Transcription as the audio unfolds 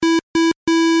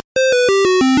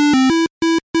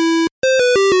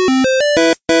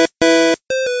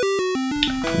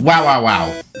Wow, wow,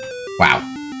 wow.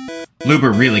 Wow.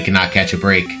 Luber really cannot catch a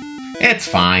break. It's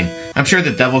fine. I'm sure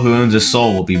the devil who owns his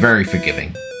soul will be very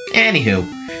forgiving. Anywho,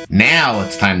 now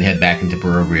it's time to head back into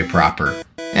Barovia proper.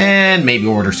 And maybe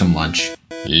order some lunch.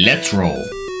 Let's roll.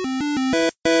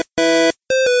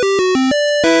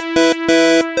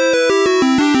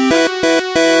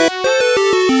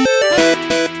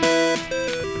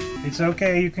 It's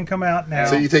okay, you can come out now.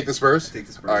 So you take the Spurs? Take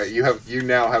the Spurs. All right, you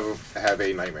now have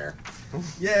a nightmare.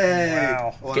 Yay!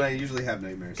 Wow. Well, I usually have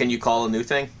nightmares. Can you call a new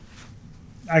thing?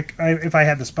 If I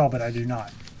had the spell, but I do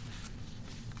not.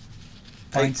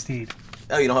 Find Steed.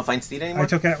 Oh, you don't have Find Steed anymore? I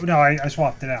took it. No, I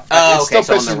swapped it out. Oh, It okay, still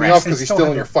so on pisses the me off rest. because he's It's still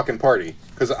in still your fucking party.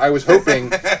 Because I was hoping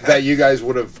that you guys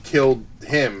would have killed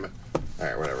him. All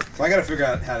right, whatever. So I gotta figure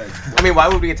out how to. I mean, why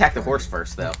would we attack the horse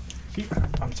first, though?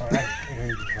 I'm sorry.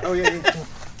 Oh yeah.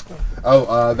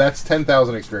 Oh, that's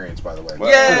 10,000 experience, by the way.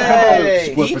 Yay!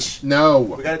 Split Each? no.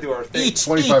 We gotta do our thing. Each.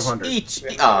 2,500. Each. We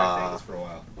have to do our things for a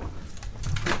while.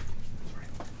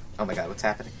 Oh my god, what's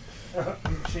happening?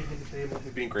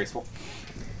 He's being graceful.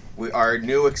 Our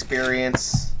new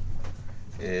experience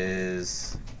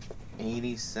is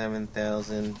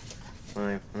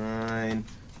 87,059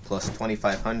 plus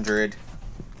 2,500.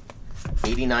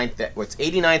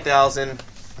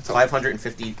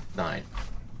 89,559.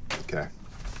 Okay.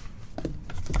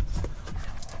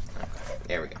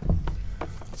 There we go.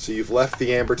 So you've left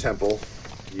the Amber Temple.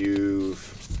 You've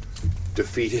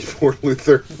defeated Fort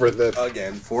Luther for the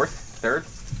Again. Fourth? Third?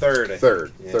 Third. I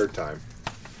think. Yeah. third time.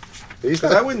 He's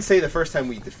Because I not, wouldn't say the first time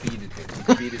we defeated him. He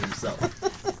defeated himself.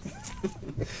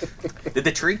 Did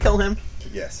the tree kill him?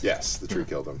 Yes. yes, the tree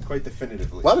killed him. Quite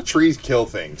definitively. A lot of trees kill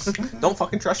things. Don't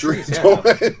fucking trust trees. Yeah.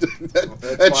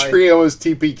 that why- tree almost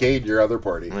TPK'd your other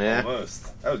party. Yeah.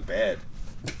 Almost. That was bad.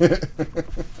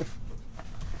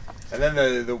 And then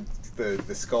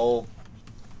the skull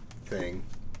thing,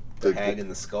 the hag in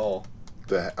the skull,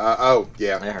 Oh,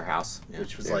 yeah. At her house. Yeah.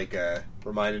 which was Yeah. like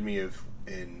reminded me of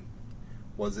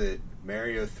was it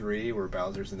Mario 3 where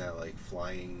Bowser's in that like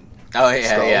flying? Oh,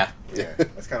 yeah, Skull. yeah. Yeah,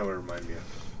 that's kind of what it reminded me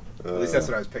of. At least that's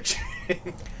what I was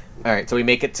picturing. All right, so we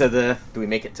make it to the. Do we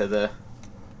make it to the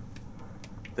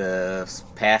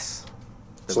pass?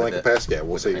 Slinka Pass? Yeah,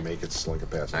 we'll with say the- you make it Slinka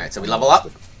Pass. All right, so we level up.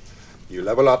 You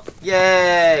level up.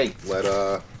 Yay!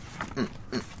 Let,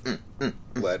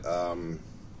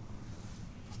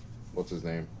 what's his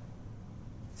name?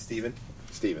 Steven?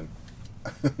 Steven.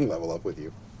 Level up with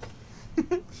you.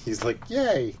 He's like,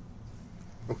 yay!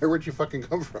 Where would you fucking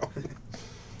come from?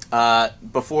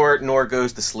 Before Nor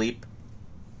goes to sleep,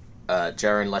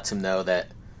 Jaren lets him know that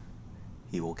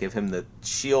he will give him the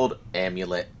shield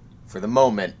amulet for the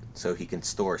moment, so he can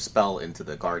store a spell into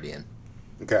the Guardian.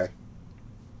 Okay.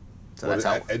 So that's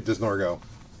how. Does Nor go?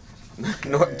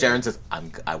 Jaren says,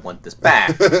 "I want this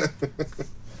back,"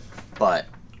 but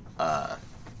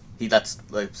he lets.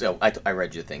 Like, so I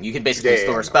read you the thing. You can basically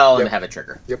store a spell and have it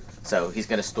trigger. Yep. So he's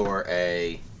going to store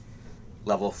a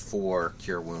level 4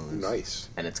 cure wounds. Nice.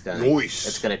 And it's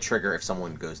gonna trigger if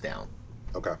someone goes down.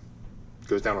 Okay.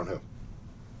 Goes down on who?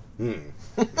 And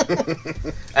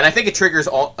I think it triggers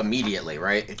all immediately,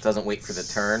 right? It doesn't wait for the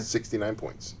turn. 69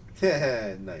 points.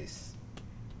 Nice.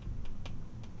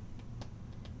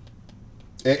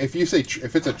 If you say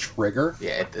if it's a trigger,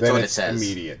 Yeah, that's then what it it's says.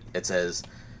 immediate. It says,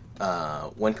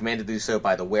 when commanded to do so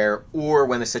by the wearer, or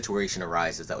when the situation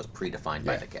arises that was predefined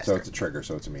by the caster. So it's a trigger,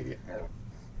 so it's immediate.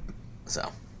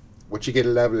 So What you get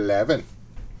at level 11?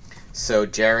 So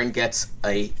Jaren gets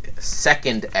a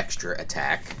second extra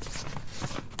attack.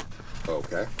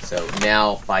 Okay. So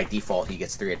now, by default, he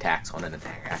gets 3 attacks on an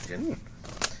attack action.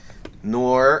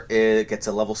 Nor gets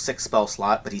a level 6 spell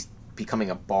slot, but he's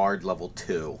becoming a bard level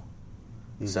 2.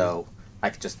 Mm-hmm. So I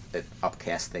could just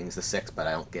upcast things to 6, but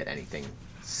I don't get anything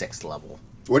 6th level.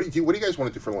 What do you guys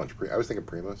want to do for lunch? I was thinking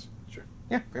Primos. Sure.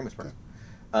 Yeah, pretty much.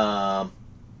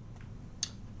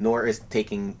 Nor is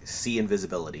taking C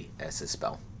invisibility as his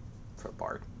spell for a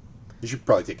bard. You should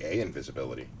probably take A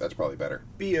invisibility. That's probably better.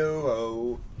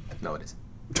 B-O-O. No, it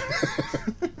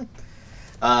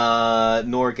isn't.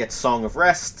 Nor gets Song of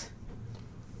Rest,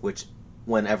 which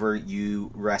whenever you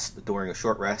rest during a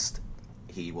short rest,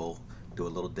 he will do a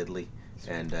little diddly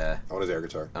and On his air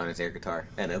guitar. on his air guitar,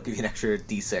 and it'll give you an extra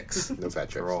D6 No fat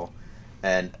to chicks. roll.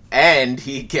 And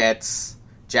he gets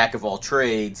Jack of all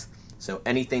trades. So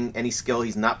any skill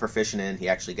he's not proficient in, he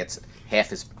actually gets half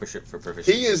his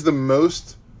proficiency. He is the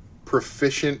most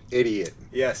proficient idiot.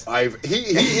 Yes. He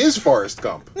is Forrest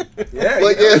Gump. Yeah.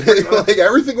 Like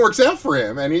everything works out for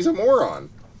him, and he's a moron.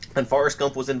 And Forrest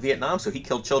Gump was in Vietnam, so he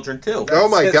killed children too. Oh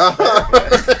my his- god.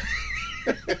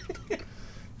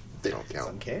 They don't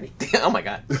count. uncanny. Oh my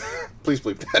god. Please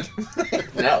bleep that.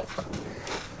 No.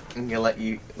 I'm gonna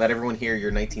let everyone hear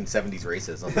your 1970s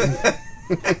racism.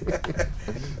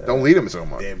 Don't lead him so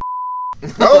much. Damn.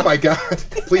 Oh my god.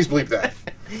 Please bleep that.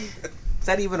 Is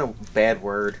that even a bad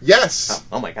word? Yes.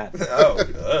 Oh my god. Oh.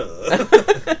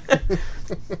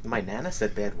 My nana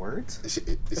said bad words?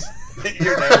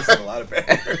 Your nana said a lot of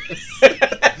bad words.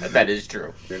 That is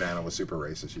true. Your nana was super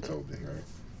racist, you told me, right?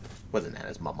 Wasn't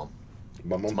nana's mum.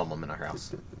 Mum, It's mum in our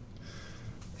house.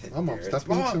 Mom, Here, stop it's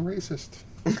being Mom. so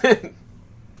racist.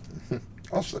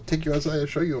 I'll take you outside and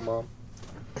show you, Mom.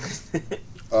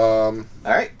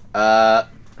 Alright.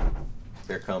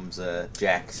 There comes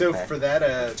Jack. So back. for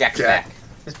that, Jack's Jack. back.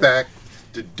 It's back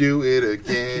to do it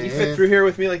again. can you fit through here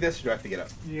with me like this, or do I have to get up?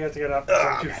 You have to get up.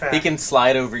 You're too fat. He can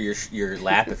slide over your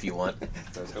lap if you want.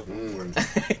 I was hoping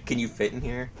for. Can you fit in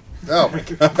here? Oh my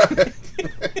god.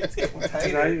 It's getting Did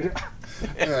tighter.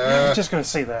 I'm just going to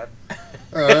say that.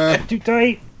 Too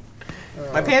tight.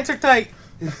 My pants are tight.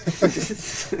 My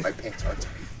pants are tight.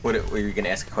 What were you going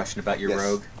to ask a question about your Yes.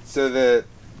 rogue? So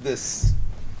this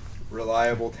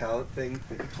reliable talent thing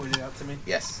that you pointed out to me.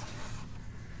 Yes.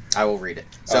 I will read it.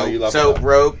 So, you love so that.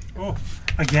 Rogue, Oh,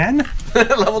 again?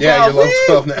 level 12. Yeah, you're level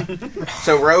woo! 12 now.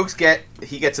 So Rogues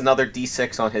gets another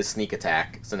D6 on his sneak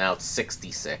attack. So now it's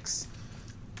 66.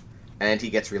 And he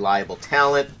gets reliable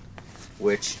talent,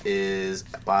 which is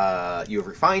you have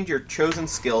refined your chosen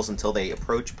skills until they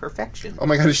approach perfection. Oh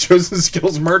my god, it shows the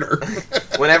skills murder.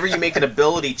 Whenever you make an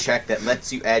ability check that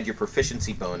lets you add your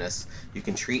proficiency bonus, you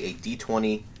can treat a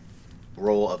D20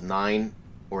 roll of 9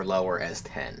 or lower as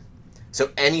 10. So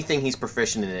anything he's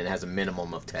proficient in has a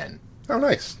minimum of 10. Oh,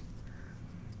 nice.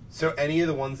 So any of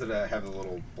the ones that have a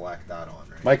little black dot on,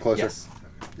 right? Mic closer. Yes.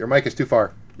 Your mic is too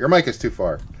far. Your mic is too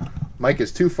far. Mic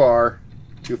is too far.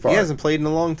 Too far. He hasn't played in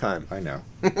a long time. I know.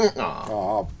 Aw,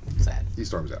 Oh, sad. he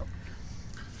storms out.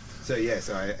 So yeah,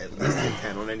 so I at least get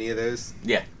 10 on any of those.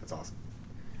 Yeah. That's awesome.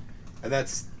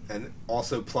 And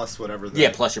also plus whatever the...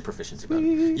 Yeah, plus your proficiency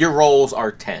bonus. Your rolls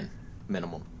are 10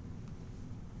 minimum.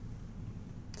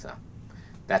 So,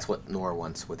 that's what Nor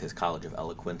wants with his College of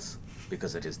Eloquence,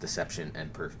 because it is deception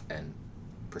and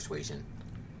persuasion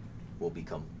will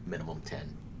become minimum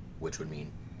 10, which would mean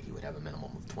he would have a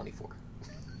minimum of 24.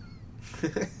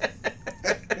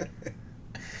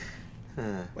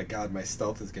 My god, my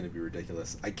stealth is going to be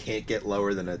ridiculous. I can't get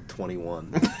lower than a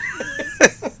 21.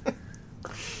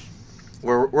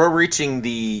 We're reaching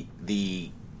the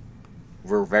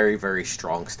we're very, very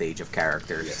strong stage of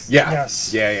characters. Yeah.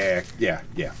 Yes. Yeah.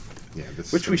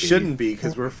 This Which is we gonna shouldn't be,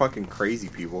 because we're fucking crazy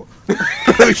people.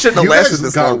 We shouldn't have You lasted guys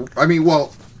this got, long. I mean,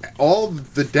 well, all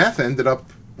the death ended up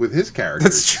with his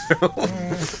characters.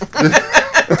 That's true.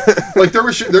 Like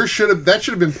there should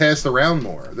have been passed around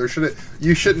more.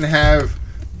 You shouldn't have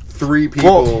 3 people.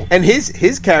 Well, and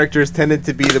his characters tended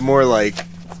to be the more, like,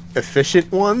 efficient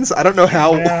ones. I don't know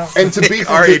how... Yeah. And to be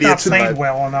Our to- idiots Not to- played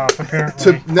well enough,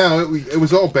 apparently. it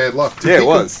was all bad luck. Yeah, it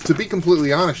was. To be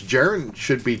completely honest, Jaren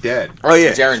should be dead. Oh,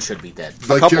 yeah. Jaren should be dead.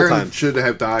 Like couple Jaren times. should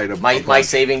have died. The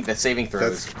saving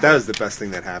throws. That was the best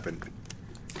thing that happened.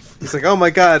 He's like, oh my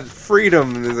god,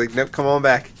 freedom. And he's like, nope, come on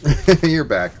back. You're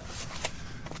back.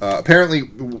 Apparently,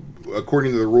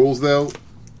 according to the rules, though,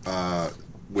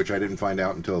 which I didn't find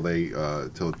out until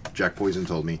Jack Poison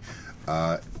told me,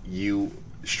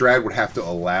 Strad would have to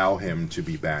allow him to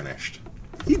be banished.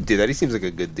 He'd do that. He seems like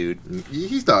a good dude.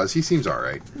 He does. He seems all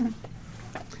right.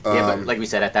 Yeah, but like we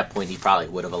said, at that point, he probably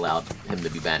would have allowed him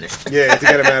to be banished. Yeah, to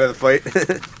get him out of the fight.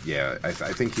 Yeah, I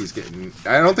think he's getting.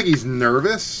 I don't think he's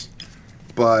nervous,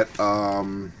 but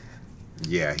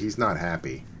yeah, he's not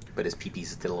happy. But his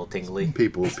pee-pee's still a little tingly.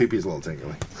 Peepee's a little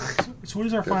tingly. So what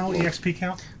is our final Well- EXP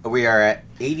count? We are at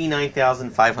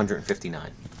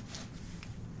 89,559.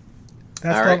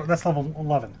 That's, All right. that's level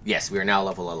 11. Yes, we are now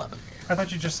level 11. I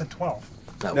thought you just said 12.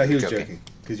 No, he was joking.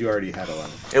 Because you already had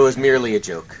 11. It was merely a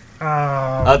joke.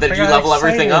 Oh, Did I you got level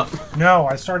everything excited. No,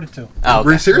 I started to. Oh,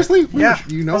 Really, okay. seriously? Yeah.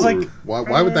 You I know, was like,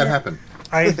 why would that happen?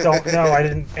 I don't know. I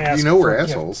didn't ask. You know we're for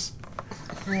assholes.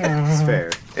 It's fair.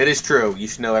 It is true. You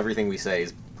should know everything we say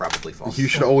is probably false. You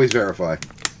should always verify.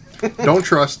 Don't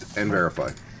trust and verify.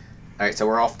 All right, so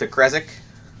we're off to Krezk.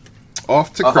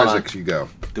 Off to Oh, hold on. Krezk you go.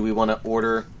 Do we want to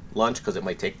order lunch? Because it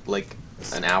might take like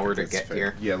an hour to That's get fair.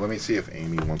 here. Yeah, let me see if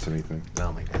Amy wants anything.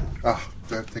 Oh my god. Oh,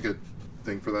 do I have to take a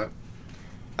thing for that?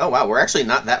 Oh wow, we're actually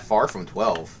not that far from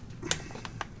 12.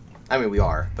 I mean, we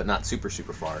are, but not super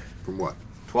far. From what?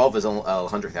 12 is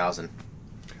 100,000.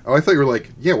 Oh, I thought you were like,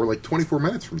 yeah, we're like 24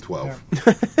 minutes from 12.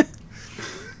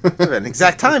 An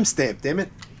exact time stamp, damn it.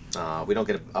 We don't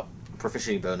get a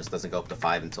proficiency bonus. Doesn't go up to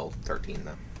 5 until 13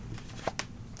 though.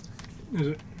 Is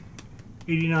it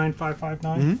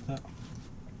 89559.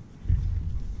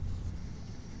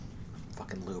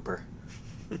 Fucking Looper.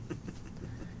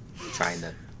 Trying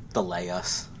to delay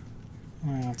us.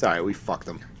 It's alright, we fucked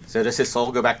them. So does his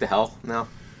soul go back to hell now?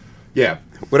 Yeah.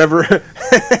 Whatever.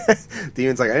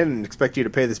 Demon's like, I didn't expect you to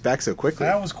pay this back so quickly.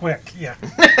 That was quick. Yeah.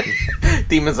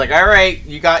 Demon's like, all right,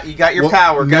 you got your Well,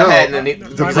 power. Go no. ahead. And then The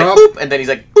he's like, prob- boop, and then he's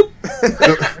like,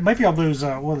 boop. Maybe I'll lose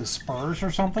spurs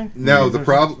or something. No, Maybe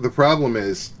the problem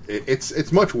is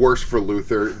it's much worse for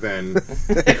Luther than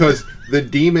because the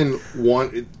demon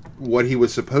wanted what he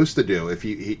was supposed to do if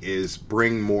he is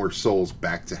bring more souls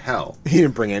back to hell. He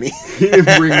didn't bring any. He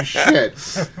didn't bring shit,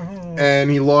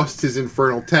 and he lost his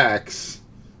infernal tax.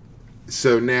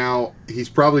 So now he's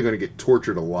probably going to get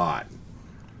tortured a lot.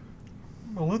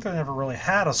 Well, Luther never really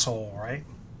had a soul, right?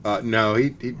 No, he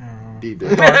did.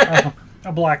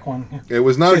 A black one. It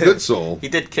was not a good soul. He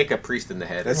did kick a priest in the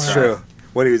head. That's Right. true.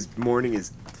 When he was mourning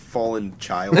his fallen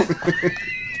child.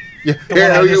 Yeah, The one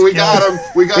I here, just we killed. got him.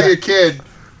 We got your kid.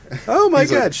 Oh my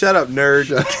He's god, like- shut up,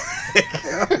 nerd.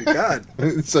 Oh my god.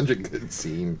 It's such a good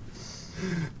scene.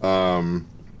 All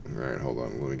right, hold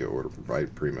on. Let me go order for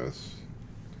Primos.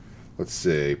 Let's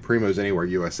see. Primos Anywhere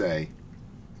USA.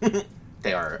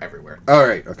 They are everywhere. All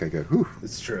right. Okay, good. Whew.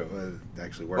 It's true. It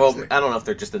actually works Well, there. I don't know if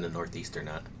they're just in the Northeast or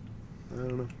not. I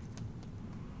don't know.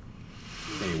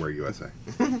 Anywhere USA.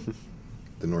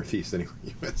 The Northeast Anywhere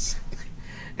USA.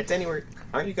 It's anywhere.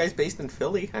 Aren't you guys based in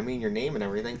Philly? I mean, your name and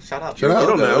everything. Shut up. Shut Your up. You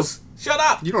don't know. logos. Shut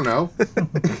up. You don't know.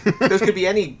 Those could be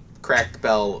any cracked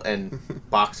bell and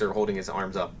boxer holding his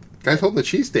arms up. Guy's holding the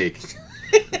cheesesteak.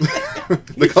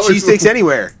 Cheesesteaks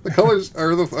anywhere. The colors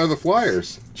are the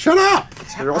Flyers. Shut up.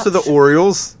 They're also the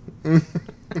Orioles.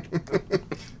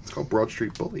 It's called Broad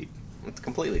Street Bully. It's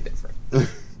completely different. All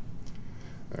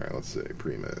right, let's see.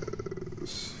 Primos.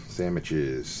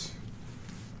 Sandwiches.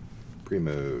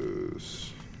 Primos.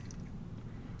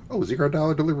 Oh,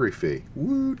 $0 delivery fee.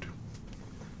 Woot.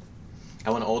 I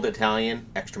want old Italian,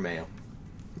 extra mayo.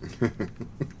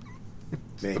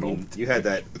 Man, you had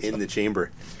that in the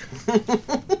chamber.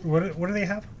 What do they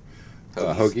have?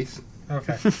 Hoagies.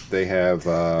 Okay. They have.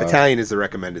 Italian is the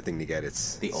recommended thing to get.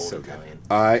 It's The old so good.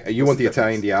 Italian. You want the What's the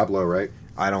Italian Diablo, right?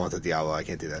 I don't want the Diablo. I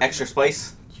can't do that. Extra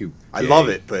spice? You. I love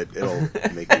it, but it'll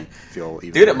make me feel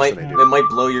even Dude, it worse might than I it do. might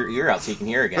blow your ear out so you can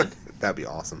hear again. That'd be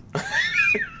awesome.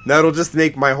 No, it'll just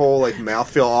make my whole mouth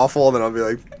feel awful, and then I'll be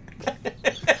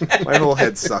like, my whole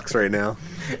head sucks right now.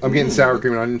 I'm getting sour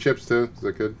cream and onion chips too. Is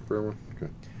that good for everyone?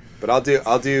 Okay. But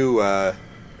I'll do an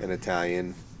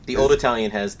Italian. The old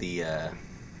Italian has the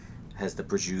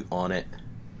prosciutto on it.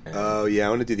 And Oh yeah, I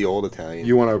want to do the old Italian.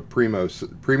 You want a primo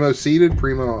seated,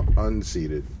 primo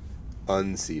unseated?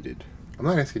 Unseated. I'm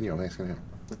not asking you. I'm asking him.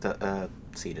 with the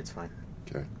seeded's fine.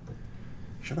 Okay.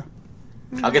 Shut up.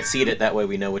 I'll get seeded, that way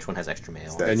we know which one has extra mayo.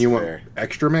 That's and you fair. want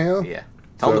extra mayo? Yeah.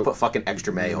 Tell them So- to put fucking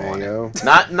extra mayo, Mayo. on it.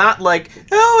 Not like,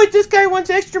 oh, this guy wants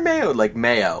extra mayo. Like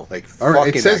mayo. Like All right.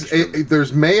 fucking It says extra.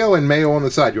 there's mayo and mayo on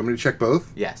the side. You want me to check both?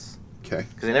 Yes. Okay.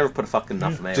 Because they never put a fucking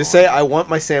enough mayo Just on say it. I want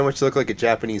my sandwich to look like a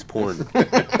Japanese porn.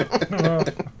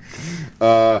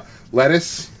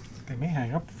 Lettuce, They may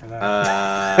hang up for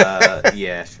that.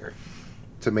 Yeah, sure.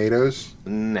 tomatoes,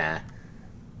 Nah.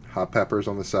 hot peppers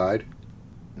on the side.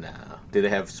 No. Do they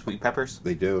have sweet peppers?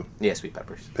 They do. Yeah, sweet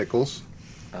peppers. Pickles,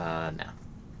 No.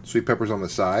 sweet peppers on the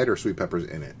side, or sweet peppers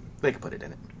in it. They can put it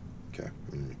in it. Okay.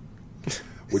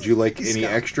 Would you like any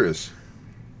Scott. extras?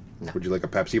 No. Would you like a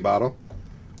Pepsi bottle?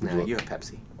 Would No, you you have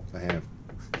Pepsi. I have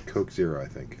Coke Zero, I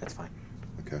think. That's fine.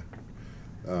 Okay.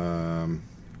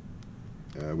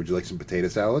 Would you like some potato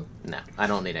salad? No, I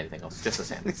don't need anything else. Just a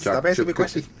sandwich. Stop asking me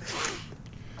questions.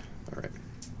 All right.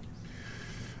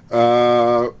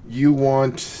 You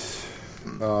want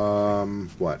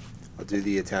what? I'll do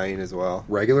the Italian as well.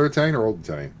 Regular Italian or old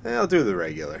Italian? I'll do the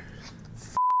regular.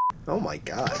 Oh my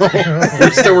god.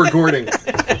 We're still recording.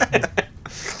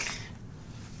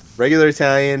 Regular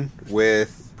Italian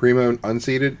with, Primo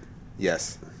unseated.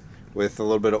 yes, with a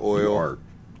little bit of You oil. are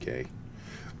okay.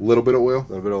 A little bit of oil. A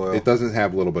little bit of oil. It doesn't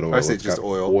have a little bit of oil. I say It's just got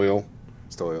oil. Oil.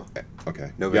 Just oil.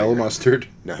 Okay. No Yellow vinegar. mustard.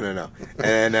 No.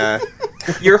 And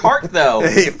Your heart, though.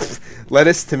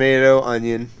 lettuce, tomato,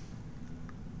 onion,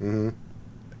 Mm-hmm.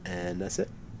 and that's it.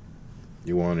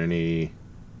 You want any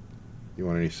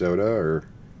soda or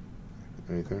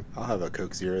anything? I'll have a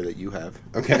Coke Zero that you have.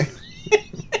 Okay.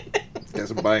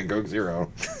 Guess I'm buying Coke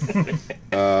Zero.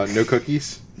 No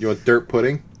cookies. You want dirt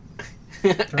pudding?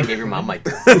 I gave your mom my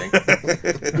thing.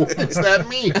 What's that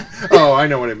mean? Oh, I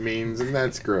know what it means, and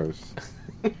that's gross.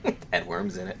 Had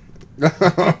worms in it. I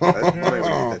might want to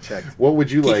get that checked. What would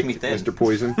you Keeps like, me thin. Mr.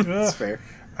 Poison? That's fair.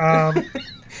 Can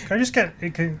I just get you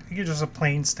get just a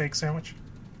plain steak sandwich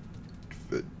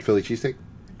Philly cheesesteak.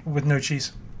 with no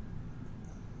cheese?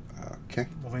 Okay.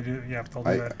 Will they do? Yeah, they'll do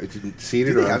I that. didn't see it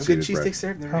Do or they have good unseated bread. cheesesteaks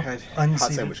there? I've never Oh, had unseated.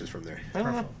 hot sandwiches from there. I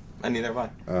don't know. I neither have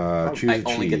I. Choose a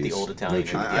I only get the cheese. old Italian.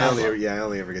 cheese. I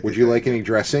only ever get. Would the you like Italian. any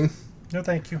dressing? No,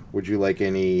 thank you. Would you like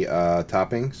any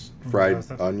toppings? Fried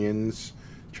Nothing. onions,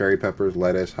 cherry peppers,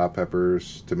 lettuce, hot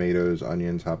peppers, tomatoes,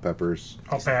 onions, hot peppers.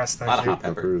 I'll pass. A lot of Thank you. hot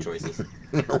pepper peppers. choices.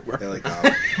 They're like,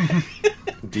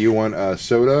 Do you want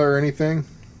soda or anything?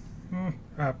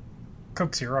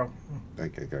 Coke Zero. I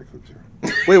got Coke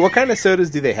Zero. wait, what kind of sodas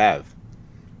do they have?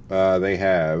 They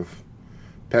have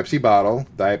Pepsi bottle,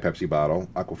 Diet Pepsi bottle,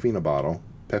 Aquafina bottle,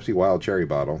 Pepsi Wild Cherry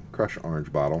bottle, Crush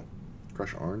Orange bottle.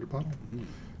 Crush Orange bottle?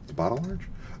 It's a bottle orange?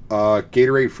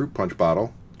 Gatorade Fruit Punch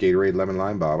bottle, Gatorade Lemon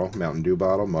Lime bottle, Mountain Dew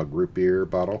bottle, Mug Root Beer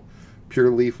bottle,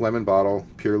 Pure Leaf Lemon bottle,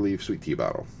 Pure Leaf Sweet Tea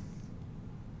bottle.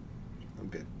 I'm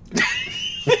good.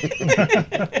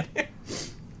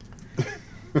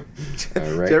 All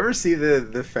Did right. you ever see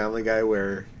the Family Guy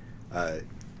where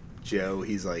Joe,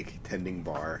 he's like tending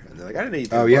bar, and they're like, I didn't know you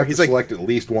tended Oh, you bar. have He's to like, select at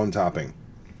least one topping.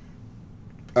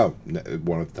 Oh, no,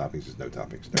 one of the toppings is no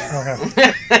toppings. No.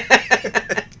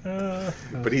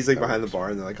 Okay. but he's like behind the bar,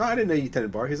 and they're like, oh, I didn't know you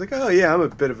tended bar. He's like, oh yeah, I'm a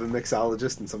bit of a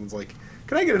mixologist, and someone's like,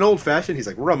 can I get an old fashioned? He's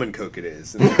like, rum and coke it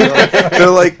is. And they're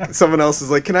like, someone else is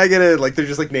like, can I get a, like, they're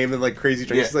just like naming like crazy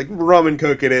drinks. Yeah. He's like, rum and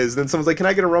coke it is. Then someone's like, can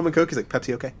I get a rum and coke? He's like,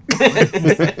 Pepsi, okay.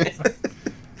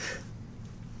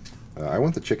 I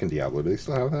want the chicken Diablo. Do they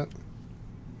still have that?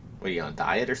 What, are you on a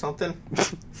diet or something?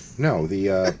 No,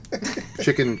 the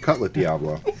chicken cutlet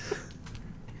Diablo.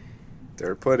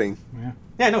 They're pudding.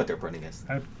 Yeah, I know what their pudding is.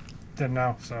 I didn't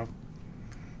know, so.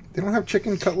 They don't have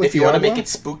chicken cutlet If you Diablo? want to make it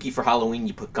spooky for Halloween,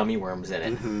 you put gummy worms in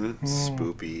it.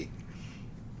 Spoopy.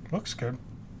 Looks good.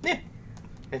 Yeah.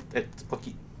 It's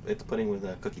cookie. It's pudding with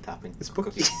a cookie topping. It's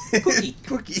Pookie. Pookie.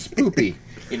 Pookie. Poopy.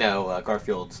 You know,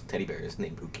 Garfield's teddy bear is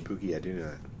named Pookie. Pookie, I do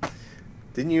know that.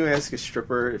 Didn't you ask a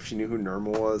stripper if she knew who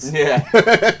Normal was? Yeah.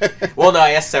 Well, no, I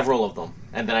asked several of them,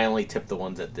 and then I only tipped the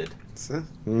ones that did. So,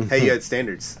 hey, you had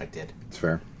standards. I did. It's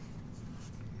fair.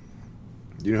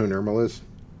 Do you know who Normal is?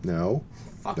 No.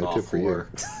 Fuck No off, tip for you.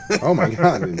 whore. Oh my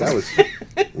god, that was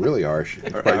really harsh. You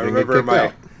probably I didn't get remember kicked my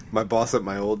out. my boss at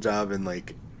my old job, and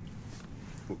like,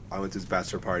 I went to his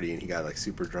bachelor party, and he got like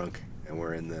super drunk, and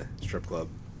we're in the strip club,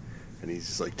 and he's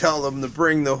just like, "Tell them to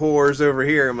bring the whores over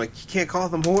here." I'm like, "You can't call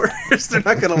them whores; they're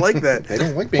not gonna like that." They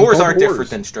don't like being Whores called are whores. different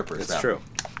than strippers, It's though. true.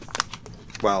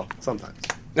 Well, sometimes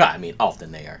No, I mean,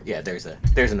 often they are. Yeah, there's an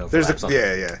overlap. there's a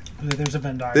somewhere. yeah. There's a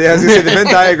Venn diagram. Yeah, I was gonna say the Venn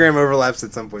diagram overlaps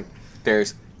at some point.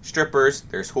 There's strippers,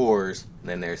 there's whores, and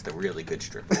then there's the really good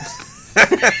strippers.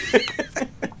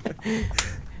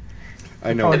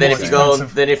 I know. Oh, And then what if you you're go,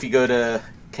 expensive. then if you go to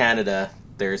Canada,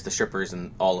 there's the strippers,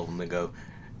 and all of them they go,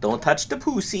 "Don't touch the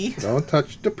pussy," saying. Don't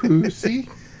touch the pussy.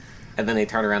 and then they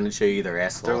turn around and show you their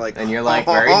asshole. They're like, and you're like,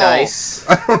 "Oh, "Very oh, oh." nice."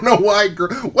 I don't know why.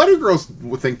 Why do girls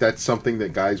think that's something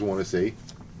that guys want to see?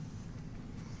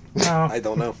 No. I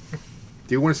don't know.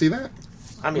 Do you want to see that?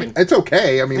 I mean, It's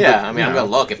okay. I mean, yeah, but, I mean, you I'm know.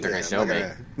 gonna look if they're Yeah, gonna show me.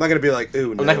 I'm not gonna be like,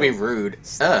 "Ooh, no." I'm not gonna be rude.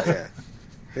 Ugh. Yeah,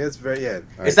 it's very All Is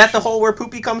right, that the hole where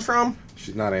poopy comes from?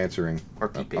 She's not answering. Or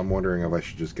pee-pee? I'm wondering if I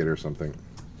should just get her something.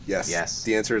 yes. Yes.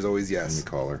 The answer is always Let me yes.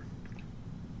 call her.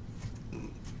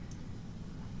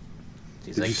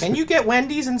 She's Did like, you "Can say- you get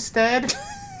Wendy's instead?"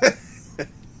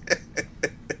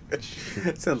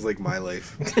 That sounds like my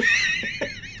life.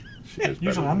 She knows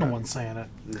Usually better I'm the than one saying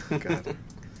it. God.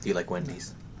 Do you like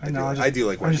Wendy's? I do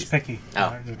like I'm just picky.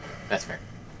 Oh. That's fair.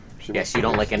 Yes, you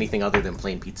don't like anything other than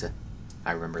plain pizza.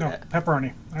 I remember No, that.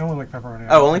 pepperoni. I only like pepperoni.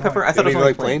 Oh, only I pepper? I You thought don't it was even only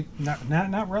like plain? plain.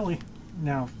 Not really.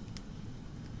 No.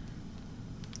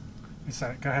 It's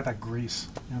that gotta have that grease.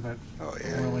 You know, that Oh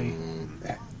yeah. really.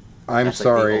 I'm That's like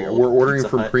sorry. the old We're ordering Pizza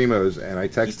from Hut Primo's, and I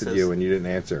texted pizzas. you, and you didn't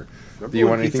answer. Remember Do you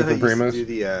when want anything Pizza from Hut used Primo's? to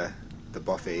do the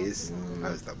buffets?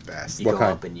 That was the best. You What go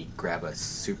kind? up and you grab a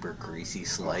super greasy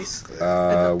slice. and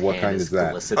the What pan kind is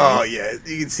that? glistening. Oh yeah,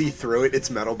 you can see through it. It's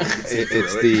metal, but you can see It's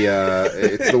through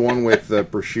it. it's the one with the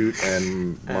prosciutto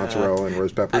and mozzarella and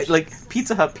rose peppers. Like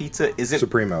Pizza Hut pizza isn't.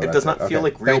 Supremo, It that's does not it. feel Okay.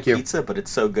 like real Thank you. pizza, but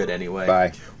it's so good anyway.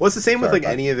 Bye. Well, it's the same with Sorry, like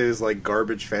bye. any of those like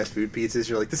garbage fast food pizzas.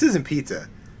 You're like, this isn't pizza,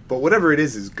 but whatever it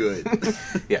is good.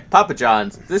 Yeah, Papa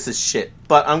John's. This is shit,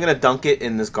 but I'm gonna dunk it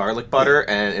in this garlic butter,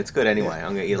 and it's good anyway.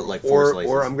 I'm gonna eat it like four slices.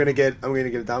 or I'm gonna get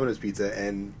a Domino's pizza,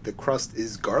 and the crust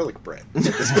is garlic bread at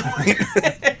this point.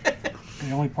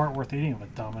 The only part worth eating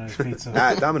with Domino's pizza.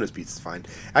 Domino's pizza's fine.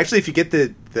 Actually, if you get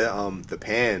the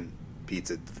pan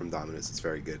pizza from Domino's, it's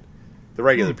very good. The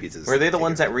regular pizzas. Were they the take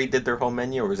ones it. that redid their whole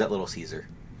menu, or was that Little Caesar?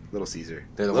 Little Caesar.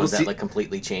 They're the Little ones that Ce- like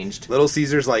completely changed. Little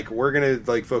Caesar's like we're gonna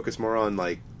like focus more on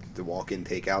like the walk-in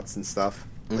takeouts and stuff,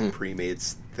 like pre-made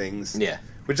things. Yeah.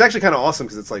 Which is actually kind of awesome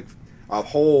because it's like a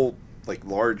whole like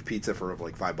large pizza for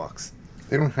like $5.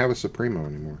 They don't have a Supremo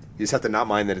anymore. You just have to not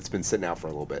mind that it's been sitting out for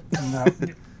a little bit. No,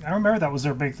 I remember that was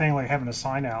their big thing, like having a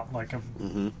sign out, like of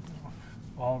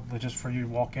all just for you to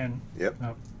walk in. Yep.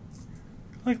 No.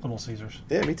 I like Little Caesars.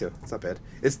 Yeah, me too. It's not bad.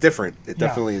 It's different. It Yeah.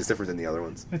 definitely is different than the other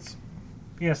ones. It's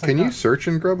like Can you that. search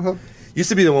in Grubhub? Used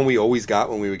to be the one we always got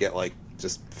when we would get like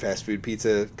just fast food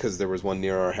pizza because there was one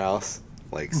near our house.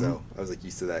 Like so, I was like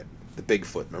used to that. The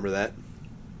Bigfoot, remember that?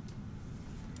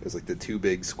 It was like the 2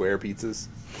 big square pizzas.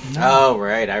 No. Oh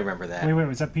right, I remember that. Wait,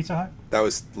 was that Pizza Hut? That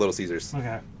was Little Caesars.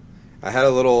 Okay. I had a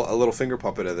little finger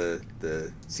puppet of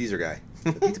the Caesar guy.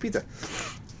 Pizza.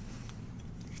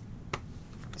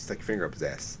 You stuck your finger up his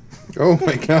ass. Oh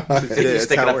my god. It You is,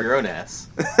 stick how it it up works. your own ass.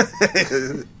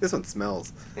 This one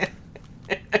smells.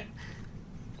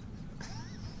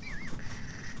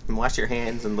 And wash your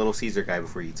hands and Little Caesar guy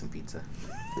before you eat some pizza.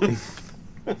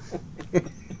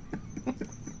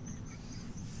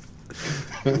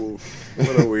 Ooh,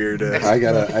 what a weird. I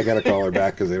gotta call her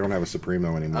back because they don't have a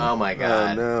Supremo anymore. Oh my Oh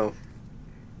god. no.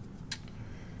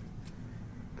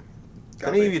 How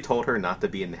many of you told her not to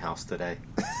be in the house today?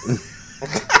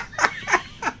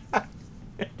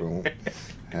 Don't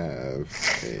have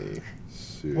a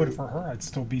suit. Would for her, I'd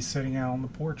still be sitting out on the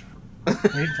porch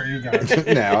waiting for you guys.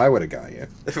 No, I would have got you.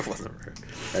 If it wasn't her.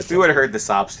 That's We would have heard the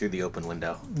sobs through the open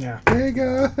window. Yeah. Hey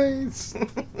guys.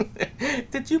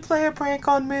 Did you play a prank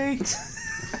on me?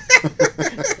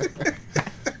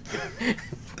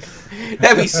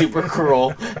 That'd be super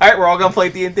cruel. Alright, we're all gonna play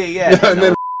D&D, yeah. And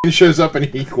then he shows up and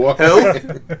he walks Who?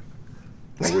 in.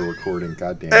 While we're recording,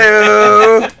 goddamn.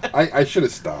 Hey-o! I should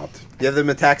have stopped. You have the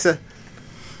Metaxa?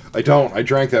 I don't. I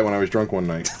drank that when I was drunk one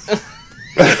night.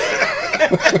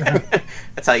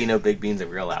 That's how you know Big Bean's a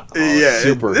real alcohol. Yeah.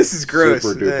 Super. This is gross.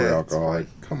 Super duper Yeah, it's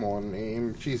alcoholic. Come on,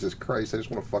 name. Jesus Christ! I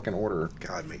just want to fucking order.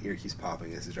 God, my ear keeps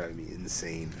popping. This is driving me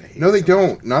insane. I hate No, it they so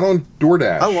don't. Not on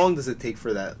DoorDash. How long does it take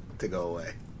for that to go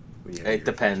away? When you have It your-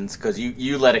 depends, because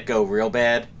you let it go real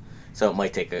bad, so it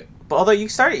might take a... But although you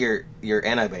started your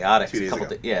antibiotics 2 days a couple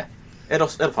ago. yeah. It'll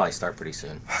probably start pretty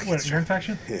soon. What, ear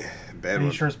infection? Yeah, bad Are you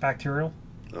one. sure it's bacterial?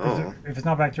 'Cause Oh, if it's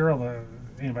not bacterial, the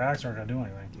antibiotics aren't going to do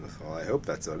anything. well, I hope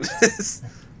that's what it is.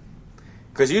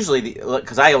 Because usually,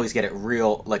 because I always get it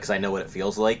real, like, because I know what it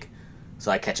feels like,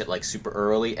 so I catch it, like, super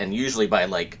early, and usually by,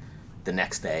 like, the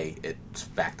next day, it's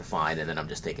back to fine, and then I'm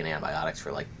just taking antibiotics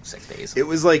for, like, 6 days. It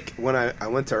was like when I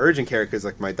went to urgent care because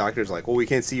like my doctor's like, well, we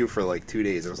can't see you for like 2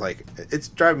 days. I was like, it's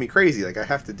driving me crazy. Like I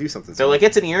have to do something. They're like,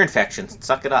 it's an ear infection,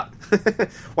 suck it up. well,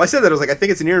 I said that. I was like, I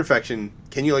think it's an ear infection.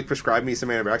 Can you like prescribe me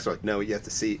some antibiotics? They're like, no, you have to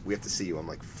see. We have to see you. I'm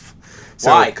like,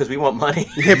 Why? Because we want money.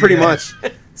 Yeah, pretty much.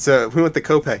 So we went the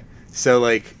copay. So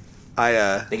like,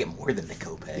 I They get more than the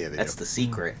copay. Yeah, they That's do. the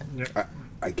secret.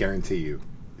 I guarantee you,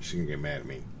 she's gonna get mad at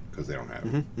me because they don't have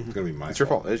it. It's gonna be my it's your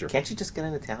fault. It is your fault. Can't you just get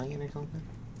an Italian or something?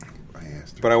 I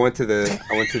asked her. But I went to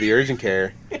the urgent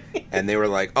care, and they were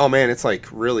like, "Oh man, it's like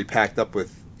really packed up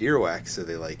with earwax." So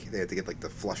they had to get like the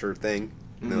flusher thing,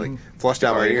 and they like flushed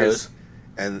out my Garden ears, hose.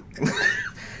 and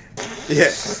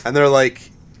yeah, and they're like,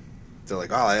 "Oh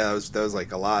yeah, that was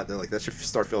like a lot." They're like, "That should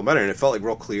start feeling better," and it felt like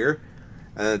real clear.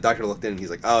 And then the doctor looked in, and he's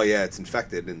like, "Oh yeah, it's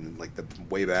infected." And like the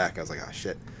way back, I was like, "Oh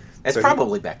shit." It's So he-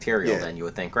 probably bacterial, Yeah. then, you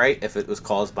would think, right? If it was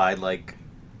caused by, like...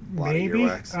 A lot of Maybe.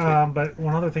 earwax, too. But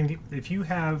one other thing, if you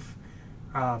have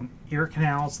ear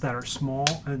canals that are small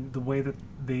and the way that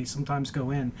they sometimes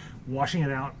go in, washing it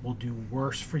out will do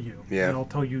worse for you. Yeah. It'll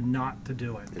tell you not to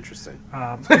do it. Interesting.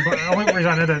 But the only reason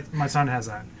I know that my son has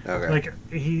that. Okay. Like,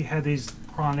 he had these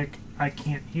chronic, I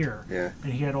can't hear. Yeah.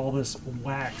 And he had all this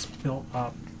wax built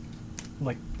up,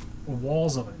 like,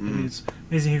 walls of it. Mm. And it's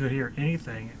amazing he could hear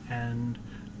anything. And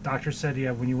doctor said,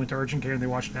 yeah, when you went to urgent care and they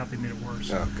washed it out, they made it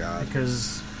worse. Oh god.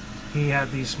 Because he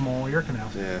had these small ear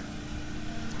canals. Yeah.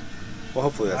 Well,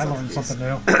 hopefully that's I not learned the case.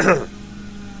 something new.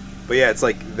 But yeah, it's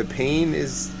like the pain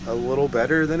is a little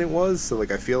better than it was. So like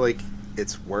I feel like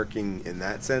it's working in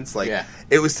that sense. Like Yeah.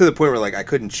 it was to the point where like I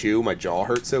couldn't chew, my jaw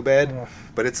hurt so bad. Ugh.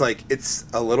 But it's like it's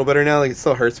a little better now. Like it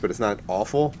still hurts, but it's not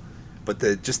awful. But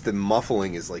the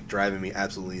muffling is like driving me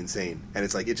absolutely insane. And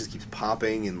it's like it just keeps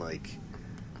popping and like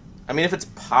I mean, if it's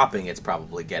popping, it's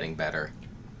probably getting better.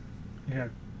 Yeah,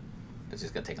 It's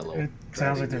just going to take a little... it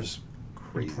sounds like driving me there's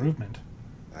crazy. improvement.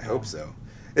 I hope so.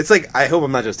 It's like I hope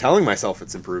I'm not just telling myself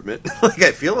it's improvement. Like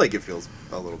I feel like it feels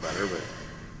a little better, but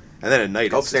and then at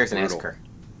night Go it's upstairs just and ask brutal. her.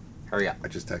 Hurry up. I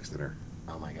just texted her.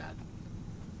 Oh my god.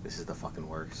 This is the fucking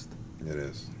worst. It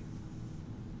is.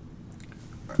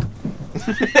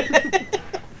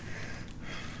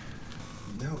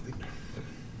 No.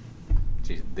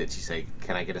 Did she say,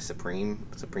 "Can I get a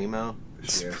Supremo"?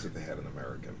 She asked if they had an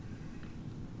American.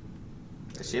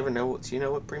 Does she ever know? Do you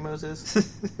know what Primo's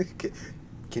is?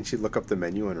 Can she look up the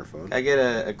menu on her phone? Can I get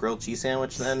a grilled cheese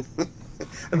sandwich then?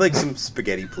 I'd like some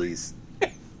spaghetti, please.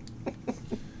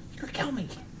 You're kill me.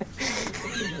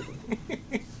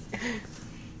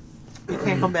 You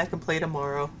can't come back and play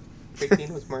tomorrow. Big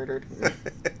Dean was murdered. But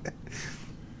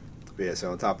yeah,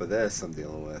 so on top of this, I'm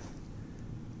dealing with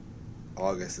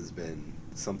August has been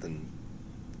something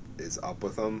is up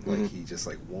with him. Like he just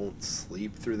like won't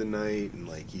sleep through the night, and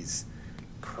like he's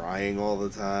crying all the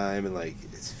time, and like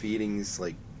his feeding's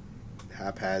like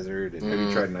haphazard. And Have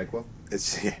you tried NyQuil?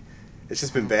 it's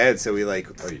just been bad. So we like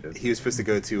Oh, you did? he was supposed to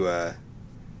go to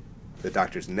the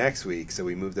doctor's next week, so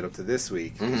we moved it up to this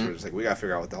week because we're just like we gotta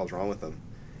figure out what the hell's wrong with him.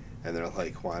 And they're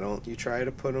like, why don't you try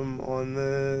to put him on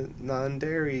the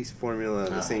non-dairy formula,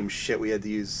 the same shit we had to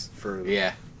use for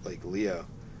Yeah, like Leo.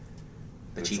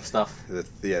 the It's cheap like- stuff. The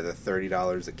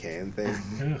 $30 a can thing.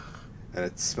 Ugh. And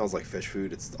it smells like fish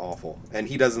food. It's awful. And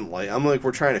he doesn't like. I'm like,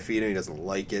 we're trying to feed him. He doesn't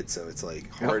like it, so it's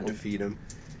like hard to feed him.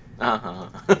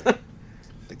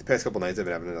 Like the past couple nights, I've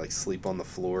been having to like sleep on the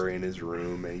floor in his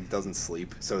room, and he doesn't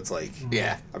sleep. So it's like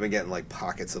Yeah. I've been getting like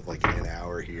pockets of like an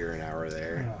hour here, an hour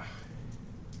there. Ugh.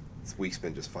 This week's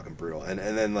been just fucking brutal. And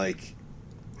then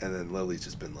Lily's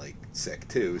just been like sick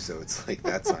too. So it's like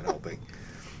that's not helping.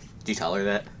 Did you tell her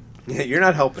that? Yeah, you're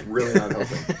not helping. Really not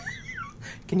helping.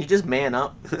 Can you just man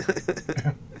up?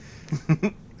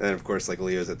 And then, of course, like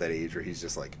Leo's at that age where he's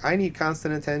just like, I need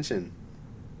constant attention.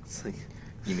 It's like,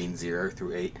 You mean 0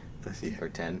 through 8 yeah. or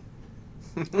 10?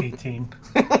 18.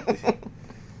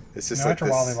 It's just No, like after a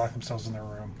while, they this. lock themselves in their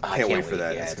room. I Can't wait for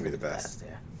that. Yeah, It's gonna be the best.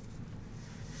 Yeah.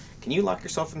 Can you lock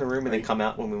yourself in the room and then come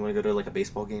out when we want to go to like a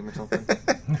baseball game or something?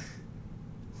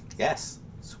 Yes.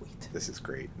 Sweet. This is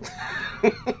great.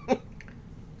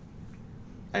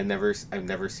 I've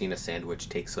never seen a sandwich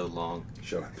take so long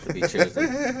Shut up. to be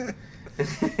chosen. All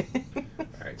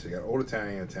right, so you got Old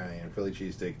Italian, Philly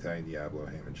cheesesteak, Italian Diablo,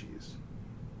 ham and cheese.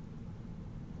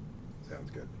 Sounds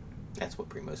good. That's what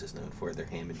Primo's is known for, their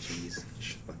ham and cheese.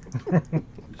 Shut up.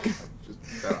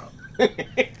 Just shut up.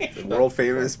 The world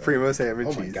famous Primo's ham and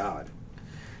Oh cheese. my god.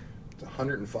 It's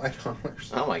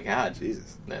 $105. Oh my god.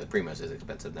 Jesus. No, the Primo's is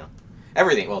expensive now.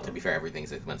 Everything, well, to be fair,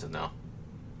 everything's expensive now.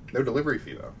 No delivery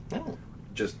fee though. No.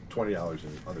 Just $20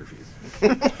 in other fees.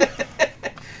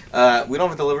 We don't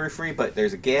have a delivery fee, but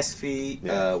there's a gas fee,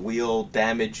 Yeah. wheel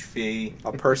damage fee.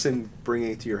 A person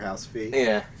bringing it to your house fee.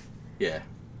 Yeah. Yeah.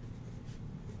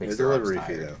 No Makes the arms delivery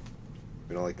fee, tired. though.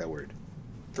 We don't like that word.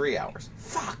 3 hours.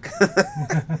 Fuck.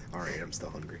 Alright, I'm still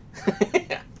hungry.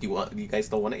 You guys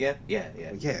still want it yet? Yeah,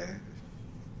 yeah. Well, yeah.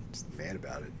 Just mad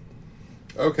about it.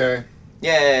 Okay.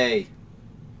 Yay!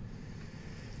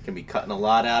 Can be cutting a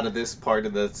lot out of this part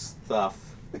of the stuff.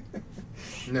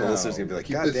 No. Well, listeners gonna be like,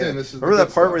 keep God this damn. in. This is Remember the that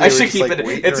good part stuff. where I they were should just, keep like, it.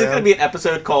 waiting It's going to around? be an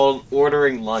episode called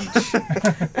 "Ordering Lunch."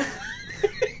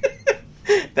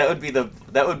 That would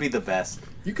be the best.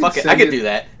 You can Fuck it, I send could it- do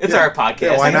that. It's Yeah. our podcast.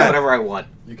 Yeah, why I can do not? whatever I want.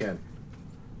 You can.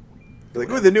 You're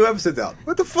like, ooh, the new episode's out.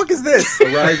 What the fuck is this?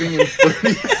 Arriving in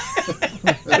 30.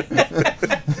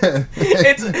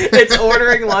 It's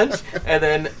ordering lunch, and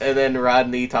then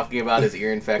Rodney talking about his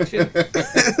ear infection. I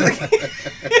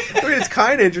mean, it's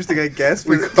kind of interesting, I guess.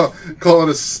 We But call it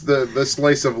the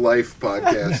Slice of Life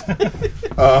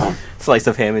podcast. Slice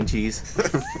of ham and cheese.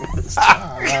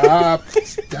 Stop.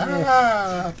 Perfect.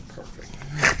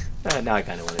 Now I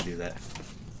kind of want to do that.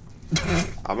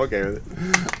 I'm okay with it.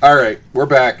 All right, we're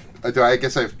back. I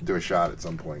guess I have to do a shot at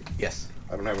some point. Yes.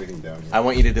 I don't have anything down here. I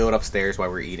want you to do it upstairs while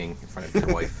we're eating in front of your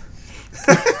wife.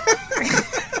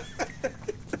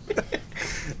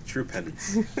 True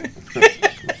penance.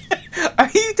 Are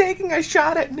you taking a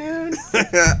shot at noon?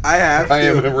 I have to. I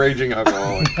am a raging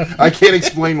alcoholic. I can't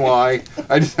explain why.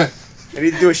 I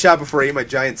need to do a shot before I eat my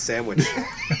giant sandwich.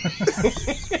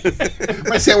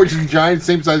 my sandwich is giant,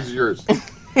 same size as yours.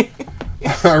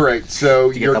 All right,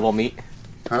 so Do you get double meat?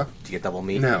 Huh? Do you get double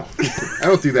meat? No, I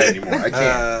don't do that anymore. I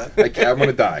can't. I'm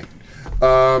gonna die.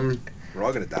 We're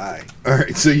all gonna die. All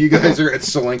right, so you guys are at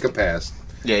Solenka Pass.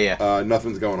 Yeah.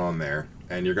 Nothing's going on there,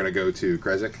 and you're gonna go to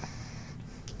Krezik.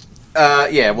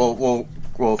 Yeah. We'll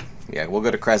go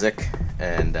to Krezik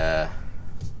and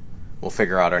we'll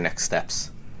figure out our next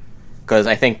steps. Because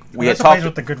I think we had That's the place talked.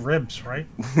 with the good ribs, right?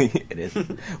 It is.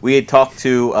 We had talked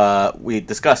to. We had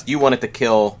discussed. You wanted to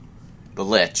kill the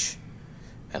Lich,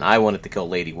 and I wanted to kill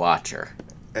Lady Watcher.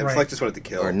 And Right. Fleck just wanted to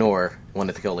kill. Or Nor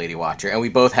wanted to kill Lady Watcher, and we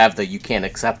both have the "you can't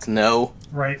accept no."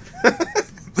 Right.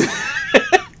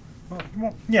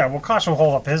 well, yeah, well, Kosh will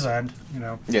hold up his end, you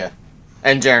know. Yeah,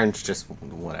 and Jaren's just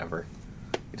whatever.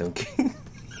 Donkey.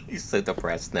 He's so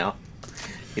depressed now.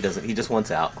 He just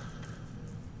wants out.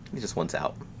 He just wants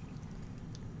out.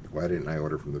 Why didn't I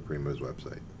order from the Primo's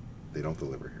website? They don't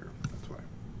deliver here. That's why.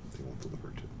 They won't deliver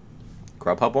to.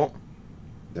 Grubhub won't?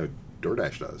 No,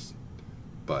 DoorDash does.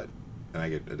 And I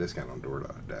get a discount on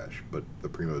DoorDash, but the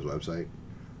Primo's website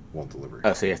won't deliver.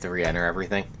 Oh, so you have to re-enter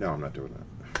everything? No, I'm not doing that.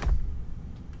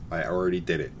 I already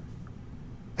did it.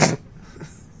 I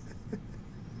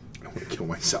want to kill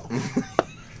myself.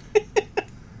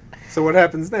 So what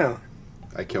happens now?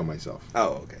 I kill myself.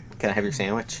 Oh, okay. Can I have your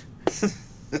sandwich?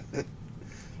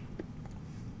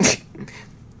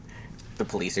 The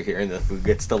police are here and the food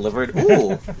gets delivered.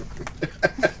 Ooh.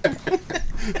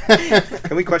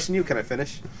 Can we question you? Can I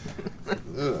finish?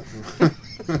 Ugh.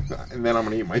 And then I'm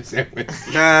going to eat my sandwich.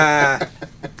 Nah.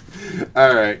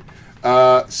 All right.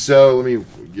 So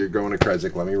you're going to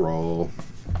Krezk. Let me roll.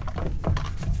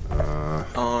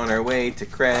 On our way to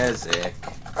Krezk.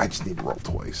 I just need to roll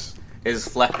twice. Is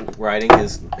Fleck riding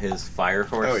his fire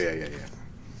horse? Oh, yeah. Are you going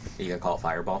to call it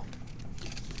Fireball?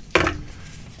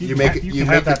 You make it. You You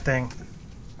can have make that it. thing.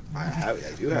 I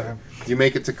do have it. You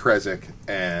make it to Krezk,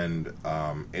 and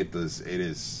it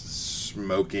is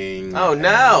smoking. Oh, and,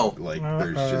 no! Like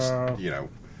there's just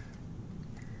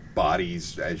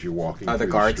bodies as you're walking. Are the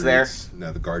through guards there? streets.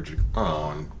 No, the guards are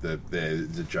gone. The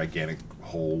gigantic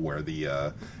hole where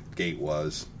the gate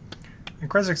was. And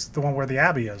Krezk's the one where the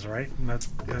Abbey is, right? And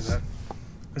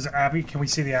is it Abbey? Can we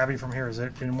see the Abbey from here? Is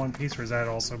it in one piece, or is that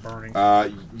also burning?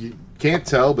 You can't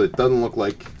tell, but it doesn't look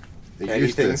like it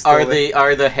used to. Anything's-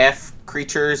 Are the half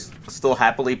creatures still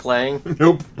happily playing?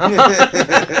 Nope. Well,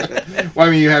 I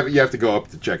mean, you have to go up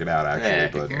to check it out, actually, Yeah,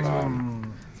 but who cares?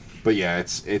 but yeah,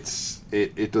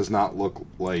 it does not look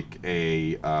like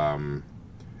a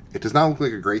it does not look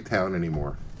like a great town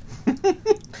anymore.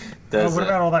 Does, what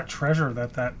about all that treasure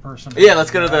that person? yeah,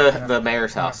 let's go to Yeah. the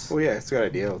mayor's house. Oh, yeah, it's a good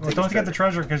idea. We'll Well, take don't his get the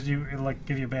treasure. treasure because it'll like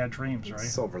give you bad dreams, right?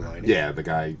 Silver lining. Yeah, the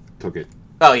guy took it.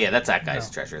 Oh yeah, that's that guy's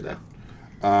No. treasure though.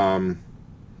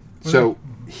 So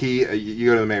you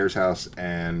go to the mayor's house,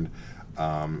 and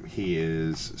he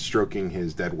is stroking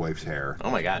his dead wife's hair. Oh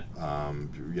my god.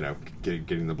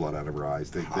 Getting the blood out of her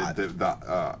eyes. Hot.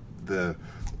 The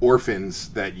orphans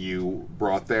that you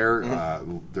brought there,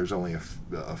 there's only a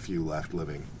few left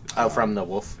living. Oh, from the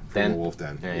wolf From den. the wolf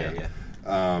den. Yeah.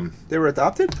 They were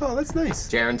adopted? Oh, that's nice.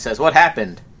 Jaren says, "What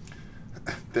happened?"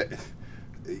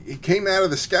 He came out of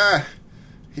the sky.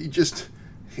 He just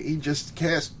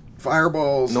cast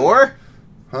fireballs. Nor?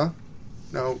 Huh?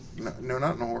 No,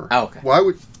 not Nor. Oh, okay. Why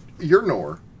would you're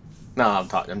Nor? No, I'm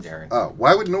Jaren. Oh,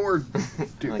 why would Nor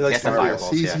do Like, this cast the for us?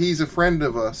 fireballs, yeah. He's a friend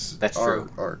of us. That's true.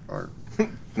 Our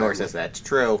Nor says that's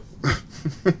true.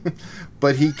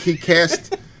 but he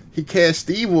cast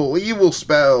evil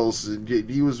spells.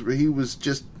 He was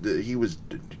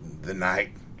the knight.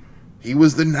 He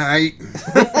was the knight.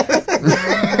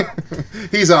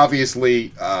 He's obviously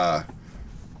kind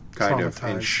of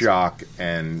in Traumatized. shock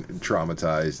and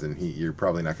traumatized, and you're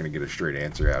probably not going to get a straight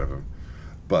answer out of him.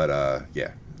 But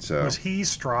yeah, so Was he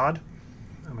Strahd?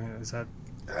 I mean, is that?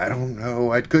 I don't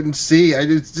know. I couldn't see.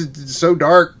 It's so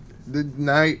dark. The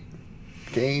night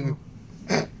came.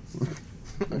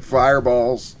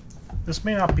 Fireballs. This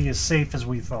may not be as safe as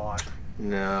we thought.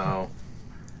 No.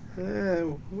 We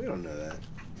don't know that.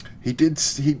 He did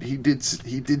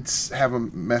have a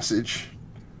message.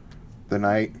 The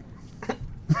night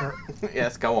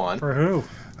Yes, go on. For who?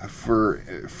 for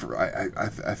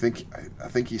I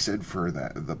think he said for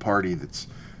the party that's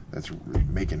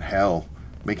making hell,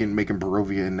 making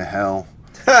Barovia into hell.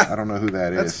 I don't know who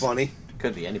that is. That's funny.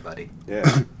 Could be anybody.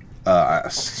 Yeah. I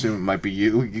assume it might be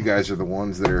you. You guys are the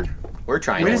ones that are. We're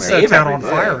trying We to didn't set save town on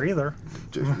everybody. fire either.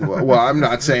 Well, I'm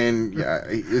not saying. Yeah,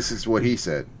 this is what he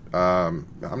said. I'm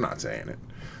not saying it.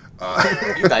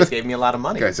 You guys gave me a lot of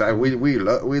money. Guys, we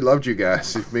loved you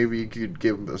guys. If maybe you could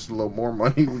give us a little more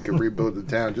money, we could rebuild the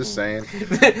town. Just saying. here's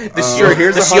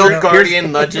the a shield 100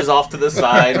 guardian nudges off to the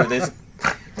side with his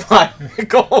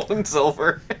gold and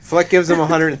silver. Fleck gives him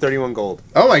 131 gold.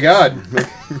 Oh my God!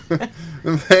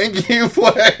 Thank you,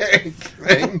 Flag.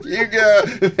 Thank you, God.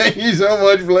 Thank you so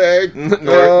much, Flag.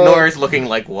 Nora's looking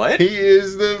like, what? He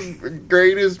is the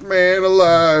greatest man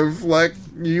alive. Flag,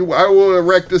 I will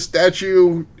erect a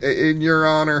statue in your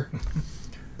honor.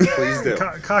 Please do.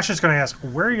 Kasha's going to ask,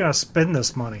 where are you going to spend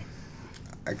this money?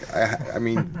 I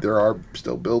mean, there are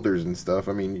still builders and stuff.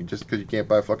 I mean, just because you can't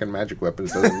buy fucking magic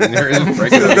weapons doesn't mean there isn't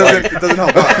regular life. It doesn't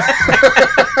help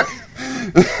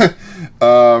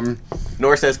us.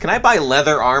 Nora says, "Can I buy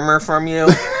leather armor from you?"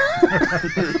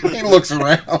 He looks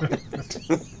around.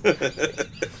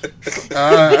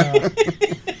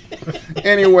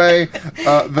 Anyway,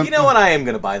 You know what? I am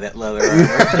going to buy that leather armor.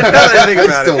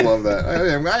 I still love that. I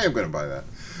am going to buy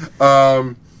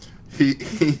that.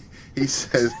 He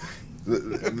says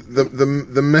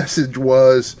the message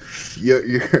was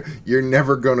you're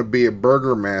never going to be a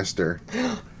burger master.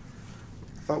 I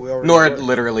thought we already Nora were.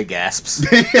 literally gasps.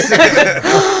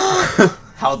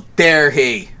 How dare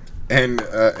he? And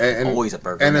Always a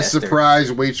burger and master. a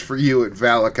surprise waits for you at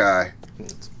Valakai.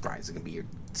 Surprise, it's going to be your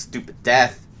stupid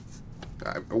death.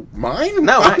 Mine?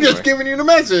 No, I'm not just yours. giving you the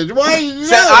message. Why?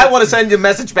 I want to send a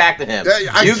message back to him.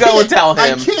 You go and tell him.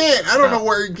 I can't. I don't Oh. know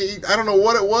where he came. I don't know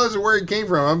what it was or where it came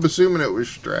from. I'm assuming it was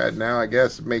Strad. Now I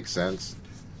guess it makes sense.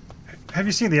 Have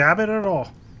you seen the Abbot at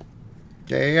all?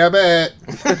 Okay, I bet.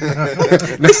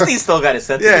 At least he's still got his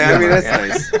sense of Yeah, I mean, humor.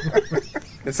 that's nice.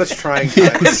 It's such trying As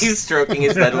times. he's stroking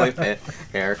his dead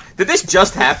hair. Did this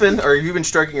just happen, or have you been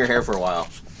stroking your hair for a while?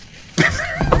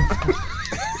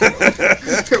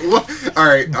 All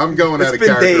right, I'm going out of been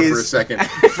character days. for a second.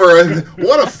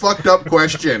 What a fucked up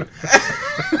question.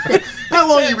 How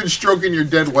long you been stroking your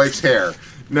dead wife's hair?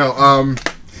 No,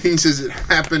 he says it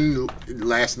happened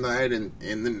last night and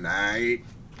in the night,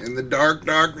 in the dark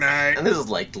night. And this is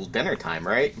like dinner time,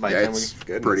 right? By the Yeah, time it's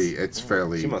Goodness. pretty. It's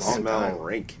fairly. She must Long smell time.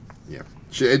 rank. Yeah,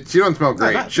 she doesn't smell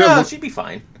great. No, She doesn't look- she'd be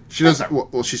fine. She doesn't. Oh, sorry.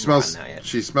 Well, she smells. Not yet.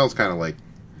 She smells kind of like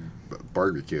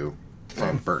barbecue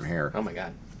from burnt hair. Oh my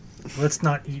god. Let's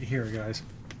not eat here, guys.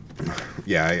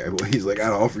 Yeah, he's like,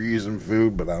 I'd offer you some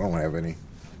food, but I don't have any.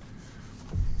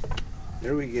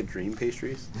 Where do we get dream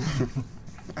pastries?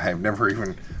 I have never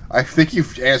even. I think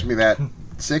you've asked me that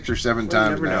 6 or 7 Well, you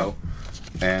times never now, know.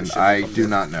 and should I come do in.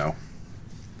 not know.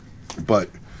 But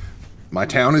my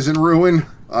town is in ruin.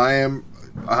 I'm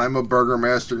a burger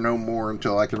master no more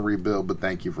until I can rebuild. But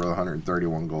thank you for the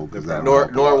 131 gold because that.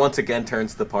 Nor once again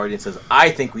turns to the party and says,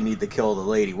 "I think we need to kill the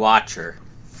Lady Watcher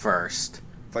first."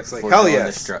 Flex like, before hell going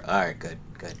yes. All right, good.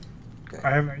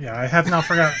 I haven't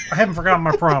forgotten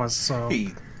my promise. So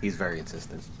He's very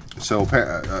insistent. So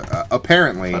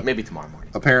apparently, But maybe tomorrow morning.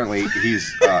 apparently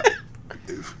he's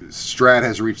Strad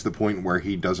has reached the point where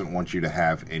he doesn't want you to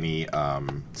have any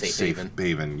Safe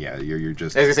haven. Yeah, you're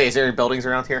just I was gonna say, is there any buildings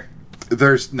around here?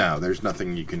 there's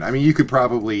nothing you can. I mean, you could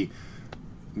probably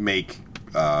make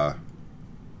huddle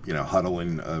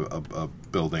in a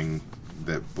building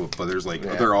that, but there's like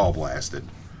Yeah. they're all blasted.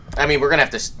 I mean, we're gonna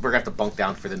have to bunk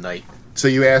down for the night. So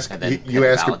you ask And then you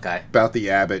hit ask Valakai. about the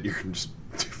abbot. You can just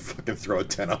fucking throw a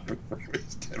tent up in front of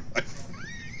his dead wife.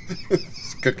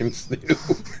 He's cooking stew.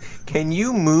 Can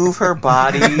you move her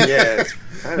body? Yeah, it's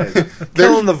kind of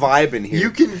killing the vibe in here. You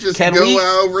can just Can go we?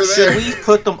 over Should there. we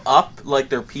put them up like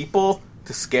they're people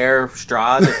to scare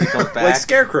Strahd if he comes back? Like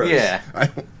scarecrows. Yeah. I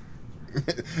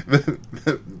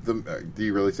don't, do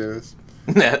you really say this?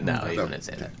 No, he wouldn't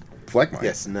say that. Fleck might.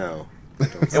 Yes, no.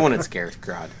 It wouldn't scare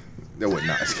Strahd. That would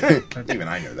not. Even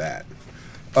I know that.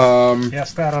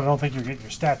 yes, that I don't think you're getting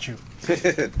your statue. Damn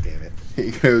it.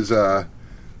 He goes,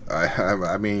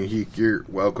 I mean, you're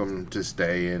welcome to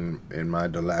stay in my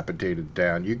dilapidated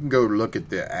town. You can go look at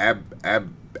the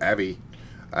Abbey.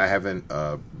 I haven't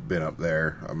been up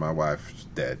there. My wife's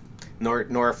dead.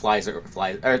 Nora flies or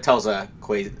tells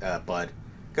Bud,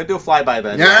 go do a flyby,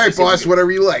 Ben. Yeah, all right, See if we boss, can-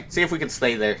 whatever you like. See if we can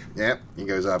stay there. Yep, he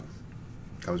goes up,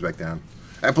 comes back down.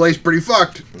 That place pretty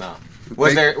fucked. No.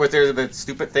 Was there the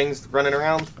stupid things running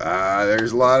around?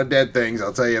 There's a lot of dead things,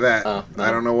 I'll tell you that. Oh, no.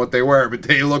 I don't know what they were, but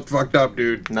they looked fucked up,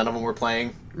 dude. None of them were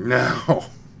playing. No.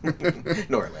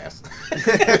 Nora laughs.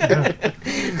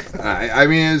 I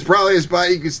mean, it's probably a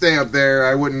spot you could stay up there.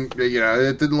 I wouldn't,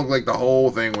 it didn't look like the whole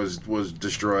thing was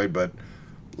destroyed, but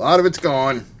a lot of it's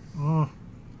gone.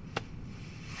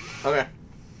 Okay.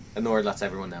 And Nora lets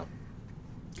everyone know.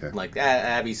 Okay. Like,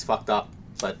 Abby's fucked up,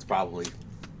 but it's probably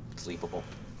sleepable.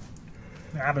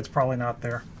 Abbott's probably not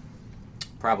there.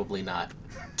 Probably not.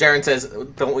 Jaren says,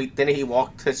 didn't he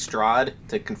walk to Strahd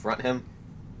to confront him?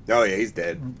 Oh yeah, he's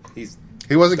dead. He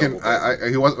wasn't. Double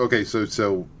He was okay.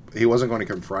 So he wasn't going to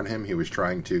confront him. He was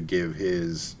trying to give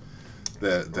the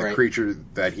Right. creature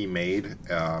that he made.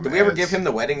 Did we ever give him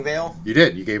the wedding veil? You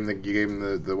did. You gave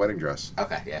him the wedding dress.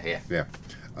 Okay, yeah.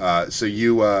 Yeah. So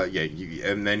you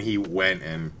and then he went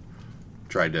and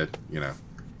tried to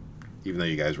even though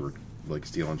you guys were like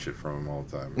stealing shit from him all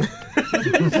the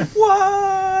time.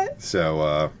 What?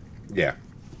 So yeah.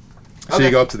 So Okay.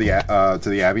 you go up to the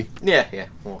Abbey. Yeah.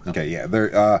 Well, Okay, yeah.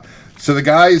 They're so the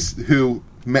guys who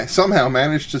somehow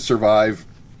managed to survive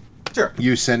sure.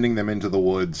 you sending them into the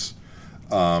woods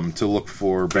to look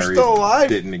for berries still alive?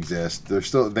 didn't exist. They're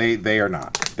still they are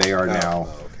not. They are now.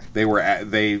 Oh, okay.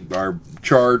 They are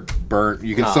charred, burnt.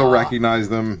 You can still Aw. recognize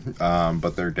them,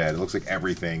 but they're dead. It looks like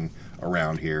everything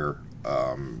around here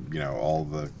all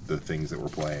the things that were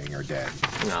playing are dead.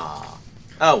 Aw.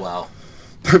 Oh well.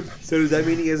 So does that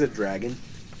mean he has a dragon?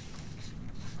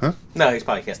 No, he's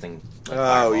probably casting. like, Oh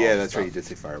fireballs yeah, and that's stuff. right. You did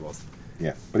say fireballs.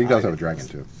 Yeah, but he does have a dragon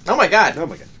too. Oh my god. Oh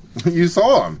my god. You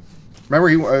saw him. Remember,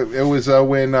 it was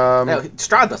when No,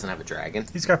 Strahd doesn't have a dragon.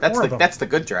 He's got that's four the of them. that's the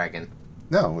good dragon.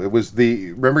 no, it was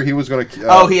the remember he was going to.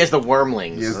 Oh, he has the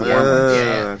wormlings. He has the wormlings.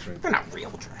 Yeah, That's right. they're not real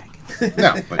dragons.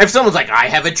 No, but If someone's like, "I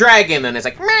have a dragon," and it's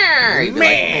like, "Meh," you'd be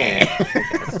like,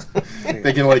 "Meh."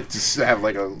 they can like just have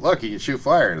like a look. You can shoot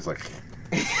fire, and it's like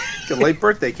Can light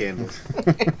birthday candles.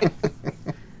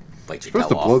 Bite your supposed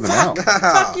to toe blow off. them out.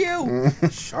 Fuck you.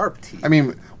 Sharp teeth. I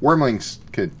mean, wormlings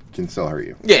can still hurt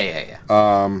you. Yeah.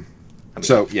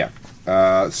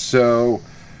 So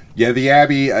yeah, the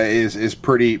Abbey is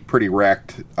pretty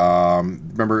wrecked.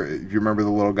 Remember, if you remember the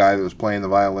little guy that was playing the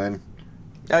violin?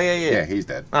 Oh yeah. Yeah, he's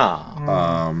dead.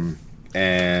 Oh.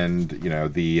 And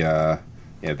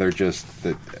they're just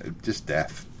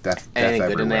death. Anything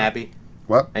good in the everywhere. Abbey?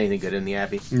 What? Anything good in the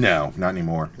Abbey? No, not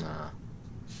anymore. Nah.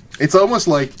 It's almost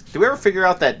like Did we ever figure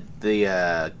out that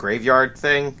the graveyard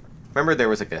thing? Remember there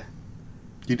was like a...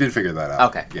 you did figure that out.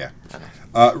 Okay. Yeah.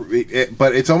 Okay.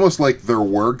 But it's almost like there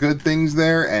were good things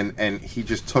there, and he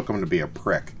just took them to be a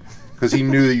prick because he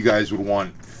knew that you guys would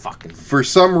want. Fucking... For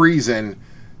some reason,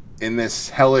 in this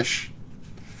hellish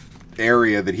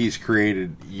area that he's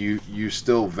created, you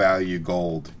still value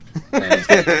gold, and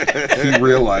he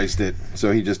realized it,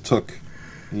 so he just took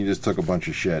a bunch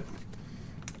of shit.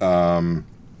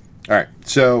 All right,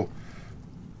 so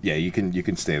yeah, you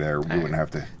can stay there. We wouldn't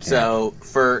have to. camp.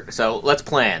 So let's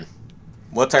plan.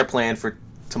 What's our plan for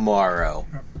tomorrow?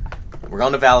 We're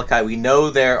going to Valakai. We know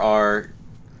there are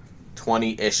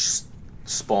 20-ish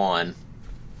spawn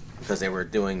because they were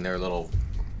doing their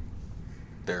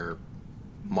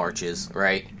marches,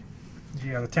 right?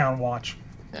 Yeah, the town watch.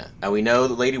 Yeah. And we know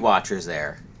the Lady Watcher's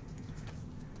there.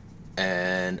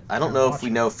 And I don't know if we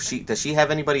know if does she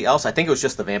have anybody else? I think it was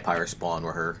just the vampire spawn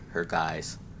were her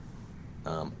guys.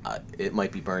 It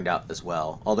might be burned out as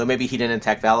well. Although maybe he didn't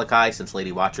attack Valakai since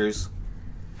Lady Watcher's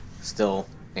still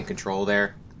in control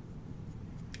there.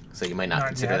 So you might not Not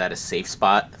consider yet. that a safe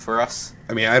spot for us.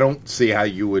 I mean, I don't see how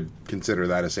you would consider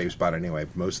that a safe spot anyway.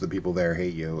 Most of the people there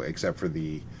hate you, except for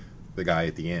the guy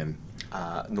at the inn.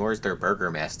 Nor is their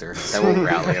burgermaster that will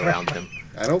rally around him.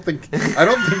 I don't think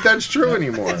that's true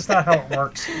anymore. That's not how it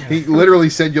works. He literally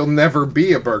said you'll never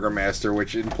be a burgermaster,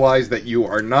 which implies that you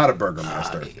are not a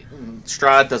burgermaster.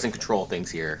 Strahd doesn't control things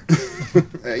here.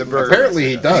 Apparently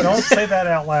he Don't does. say that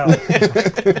out loud.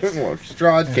 Well,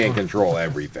 Strahd can't control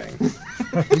everything.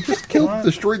 He just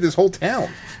destroyed this whole town.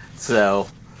 So,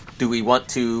 do we want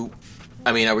to...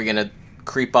 I mean, are we going to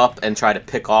creep up and try to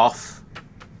pick off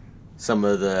some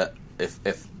of the...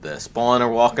 If the spawn are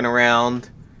walking around?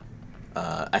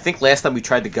 I think last time we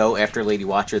tried to go after Lady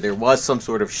Watcher, there was some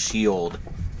sort of shield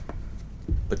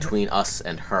between us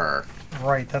and her.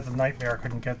 Right, that the nightmare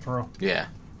couldn't get through. Yeah.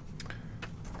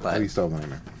 But He's still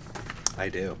nightmare. I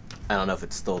do. I don't know if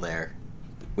it's still there.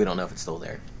 We don't know if it's still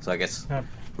there. So I guess Yeah.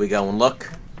 we go and look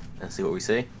and see what we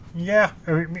see. Yeah,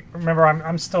 remember,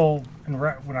 I'm still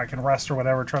when I can rest or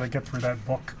whatever, trying to get through that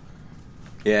book.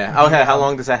 Yeah. Oh, how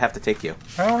long does that have to take you?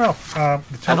 I don't know.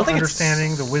 The Tome of think it's-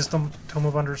 Understanding, the Wisdom Tome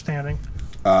of Understanding.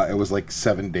 It was like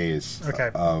 7 days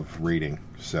Okay. of reading,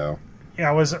 so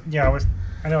I was.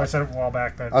 I know I said it a while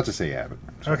back that. I'll just say you have it.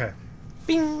 Okay.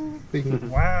 Bing.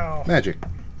 Wow. Magic.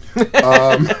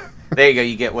 There you go.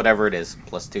 You get whatever it is,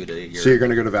 plus 2 to your... So you're going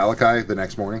to go to Valakai the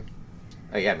next morning?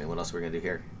 Oh, yeah, I mean, what else are we going to do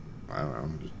here? I don't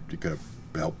know. You could have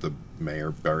helped the mayor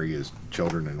bury his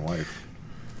children and wife.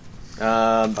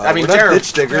 I mean, we're not Jared...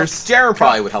 ditch diggers. Jared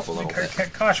probably would help a little bit.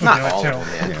 Kosh would Not do all it of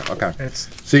too. them, yeah. Yeah, okay. It's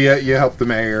So you helped the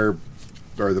mayor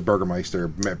or the burgermeister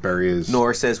bury his...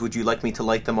 Nor says, would you like me to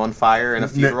light them on fire in a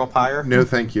funeral pyre? No,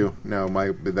 thank you. No,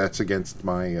 that's against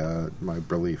my my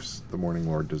beliefs. The Morning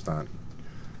Lord does not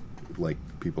like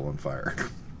people on fire.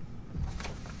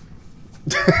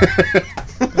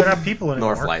 they're not people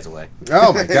anymore. Nor flies away.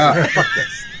 Oh my god!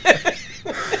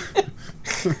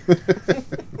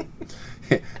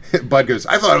 Bud goes,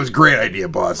 I thought it was a great idea,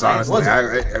 boss. Honestly, Was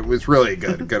it? it was really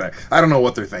good. I don't know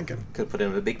what they're thinking. Could put it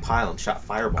in a big pile and shot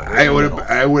fireball. I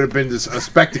would have been just a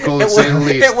spectacle to It say the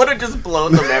least. would have just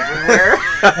blown them everywhere.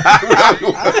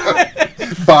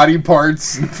 Body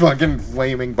parts, fucking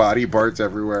flaming body parts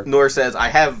everywhere. Nor says,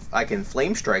 I can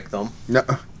flame strike them.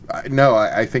 No,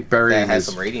 I think burying That has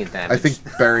is. some radiant damage. I think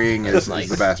burying is Nice.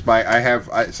 the best.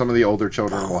 Some of the older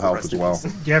children will help as well. Do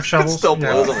you have shovels? Still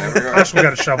blows them everywhere. Kosh, we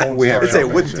got a shovel. We have I would say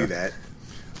shovels, wouldn't yeah.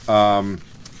 do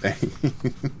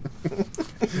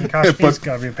that. Koshki's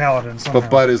got to be a paladin somehow.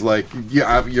 But Bud is like,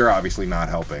 yeah, you're obviously not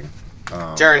helping.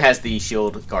 Jaren has the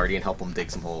shield guardian help him dig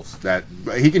some holes. That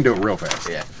he can do it real fast.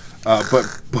 Yeah.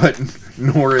 But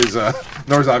Nora's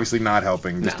obviously not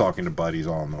helping. Just No. talking to Bud, he's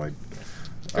all annoyed.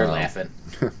 They're laughing.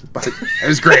 But it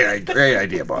was great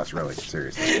idea, boss. Really,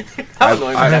 seriously. How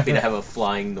annoying would that be to have a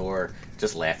flying Nor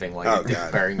just laughing while Oh, you're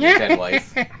God. burying your dead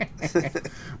wife?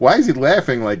 Why is he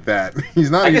laughing like that? He's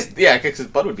not. I guess, yeah, because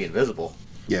Bud would be invisible.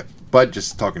 Yeah, Bud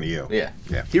just talking to you. Yeah.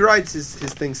 He rides his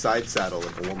thing side saddle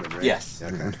like a woman, right? Yes.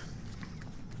 Okay.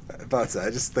 About that,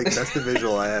 I just think that's the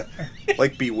visual I have.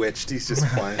 Like Bewitched, he's just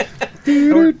flying.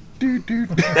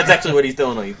 That's actually what he's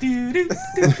doing. Like, You're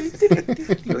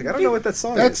like, I don't know what that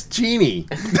song That's is. Genie.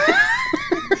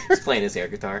 he's playing his air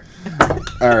guitar.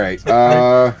 All right.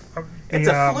 It's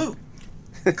a flute.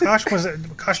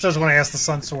 Kosh does want to ask the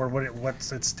Sun Sword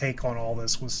what's its take on all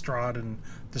this with Strahd and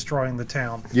destroying the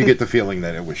town. You get the feeling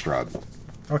that it was Strahd.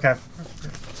 Okay.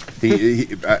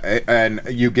 And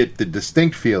you get the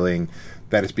distinct feeling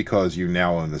that it's because you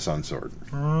now own the Sun Sword.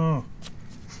 Mm,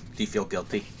 Do you feel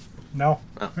guilty? no.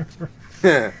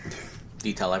 Do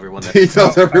you tell everyone He that?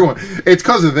 tells everyone, it's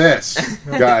because of this.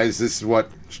 Guys, this is what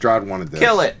Strahd wanted to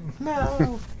Kill it.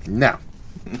 No. No.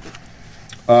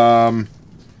 Oh,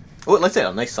 let's say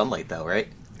a nice sunlight though, right?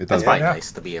 It That's does. probably Yeah.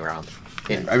 nice to be around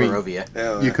in I mean, Barovia.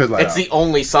 Yeah, You could let It's out. the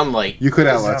only sunlight. You could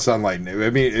outlet Yeah. sunlight. I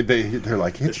mean, they're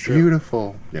like, it's true.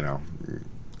 beautiful. You know,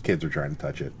 kids are trying to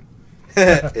touch it.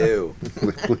 Ew.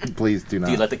 Please do not.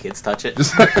 Do you let the kids touch it?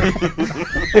 Just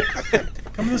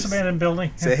Come to this abandoned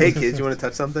building. Say, hey kids, you want to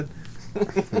touch something?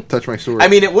 touch my sword. I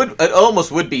mean, it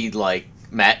almost would be like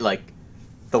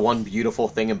the one beautiful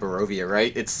thing in Barovia,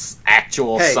 right? It's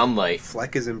actual Hey, sunlight.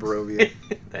 Fleck is in Barovia.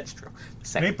 That's true.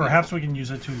 Maybe perhaps we can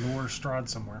use it to lure Strahd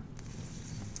somewhere.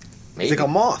 Maybe. He's like a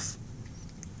moth.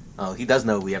 Oh, he does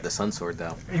know we have the sun sword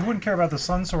though. He wouldn't care about the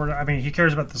Sun Sword. I mean, he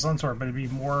cares about the Sun Sword, but it'd be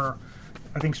more.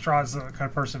 I think Strahd's the kind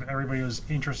of person. If everybody was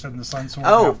interested in the Sun Sword,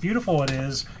 Oh. how beautiful it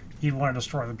is, he'd want to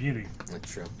destroy the beauty.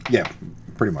 That's true. yeah,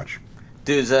 pretty much.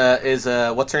 Dude, is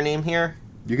what's her name here?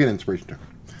 You get inspiration too.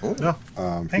 No. If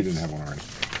you Thanks. didn't have one already.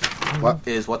 What?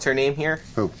 Is what's her name here?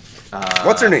 Who?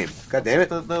 What's her name? God damn it.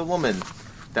 The woman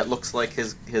that looks like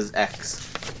his ex.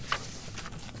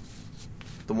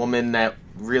 The woman that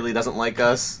really doesn't like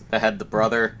us, that had the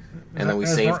brother, and then we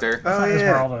saved her. It's not Oh, yeah.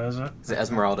 Esmeralda, is it? Is it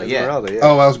Esmeralda? Yeah. Esmeralda, yeah.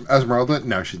 Oh, Esmeralda?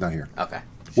 No, she's not here. Okay.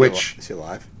 Which Is she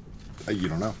alive? you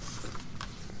don't know.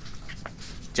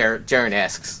 Jaren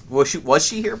asks, was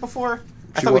she here before?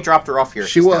 I She thought we wa- dropped her off here.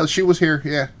 She She's was. dead. She was here.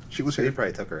 Yeah, she was So you here.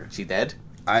 probably took her. She dead?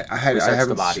 I searched haven't.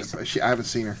 the bodies. I haven't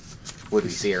seen her. Would we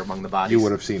see her among the bodies? You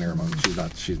would have seen her. She's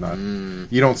not. She's not.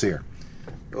 You don't see her.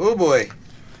 Oh boy.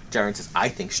 Jaren says, I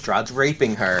think Strahd's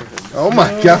raping her. Oh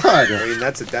my I god. mean,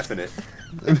 that's a definite.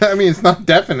 I mean, it's not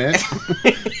definite.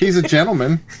 He's a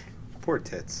gentleman. Poor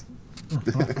tits.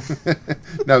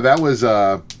 No, that was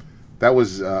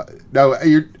no.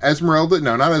 You're Esmeralda.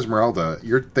 No, not Esmeralda.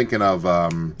 You're thinking of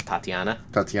Tatiana?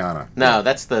 Tatiana. No,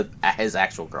 that's his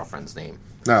actual girlfriend's name.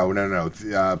 No.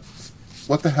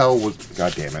 What the hell was?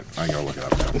 God damn it! I gotta look it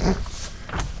up now.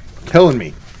 Killing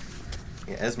me.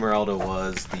 Yeah, Esmeralda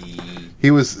was the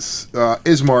He was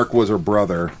Ismark was her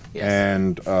brother, Yes.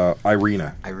 and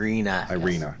Irina. Irina.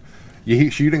 Irina. You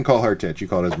didn't call her tits. You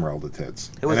called Esmeralda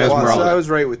tits. It was And Esmeralda. So I was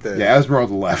right with the. Yeah,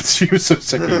 Esmeralda left. She was so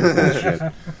sick of your bullshit.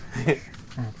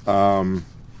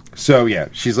 So yeah,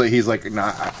 he's like,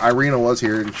 nah, Irina was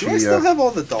here, and she. Do I still have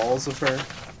all the dolls of her?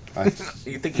 I You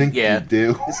think, think yeah. you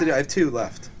do. Yes, I do. I have 2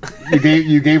 left.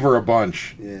 You gave her a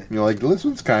bunch. Yeah. You're like, this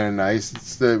one's kind of nice.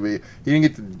 You didn't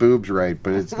get the boobs right,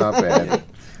 but it's not bad.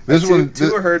 This one.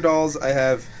 Two of her dolls. I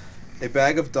have a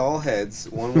bag of doll heads,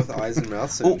 one with eyes and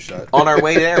mouth sewn Oh, shut, on our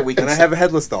way there, we can. and I have a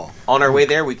headless doll. On our way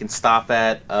there, we can stop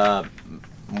at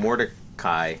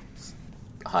Mordecai's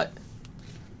hut.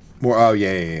 More. Oh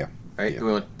yeah. Right? Yeah. Do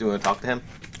we want to talk to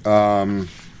him?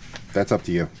 That's up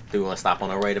to you. Do we want to stop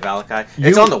on our way to Valakai? You-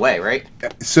 It's on the way, right?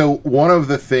 So one of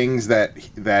the things that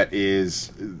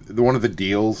is one of the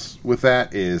deals with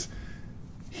that is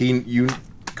you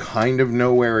kind of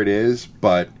know where it is,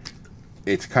 but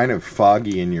it's kind of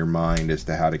foggy in your mind as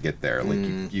to how to get there.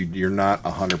 Like you're not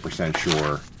 100%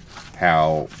 sure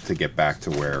how to get back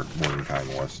to where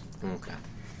Mordenkainen was. Okay.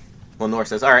 Well, Nor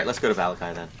says, all right, let's go to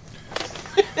Valakai then.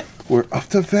 We're off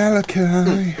to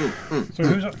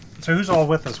Valakai. So who's all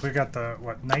with us? We got the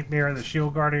Nightmare, the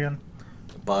Shield Guardian,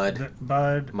 Bud,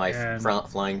 Bud, my and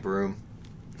flying broom.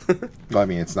 Well, I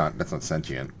mean, that's not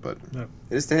sentient, but It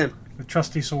is to him. the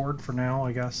trusty sword for now,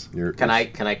 I guess. Can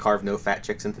I carve no fat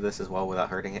chicks into this as well without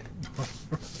hurting it?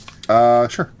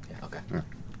 Sure. Yeah, okay.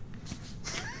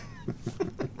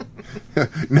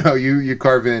 No, you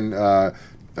carve in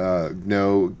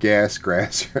no gas,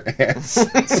 grass, or ass.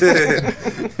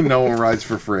 No one rides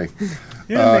for free.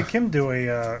 Yeah, make him do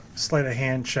a sleight of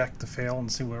hand check to fail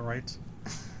and see what it writes.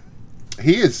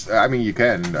 He is. I mean, you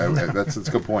can. That's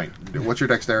a good point. What's your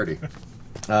dexterity?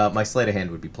 My sleight of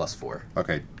hand would be +4.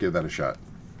 Okay, give that a shot.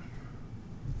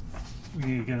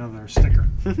 You get another sticker.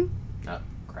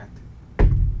 Correct.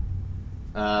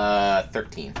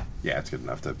 13. Yeah, it's good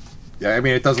enough to. Yeah, I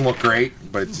mean, it doesn't look great,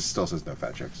 but it just still says no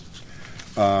fat chicks.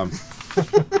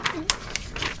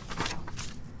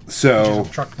 So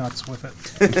Truck nuts with it.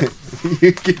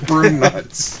 you get broom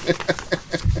nuts.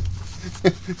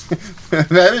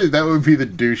 that would be the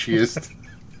douchiest.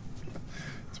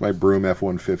 It's my broom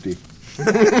F-150.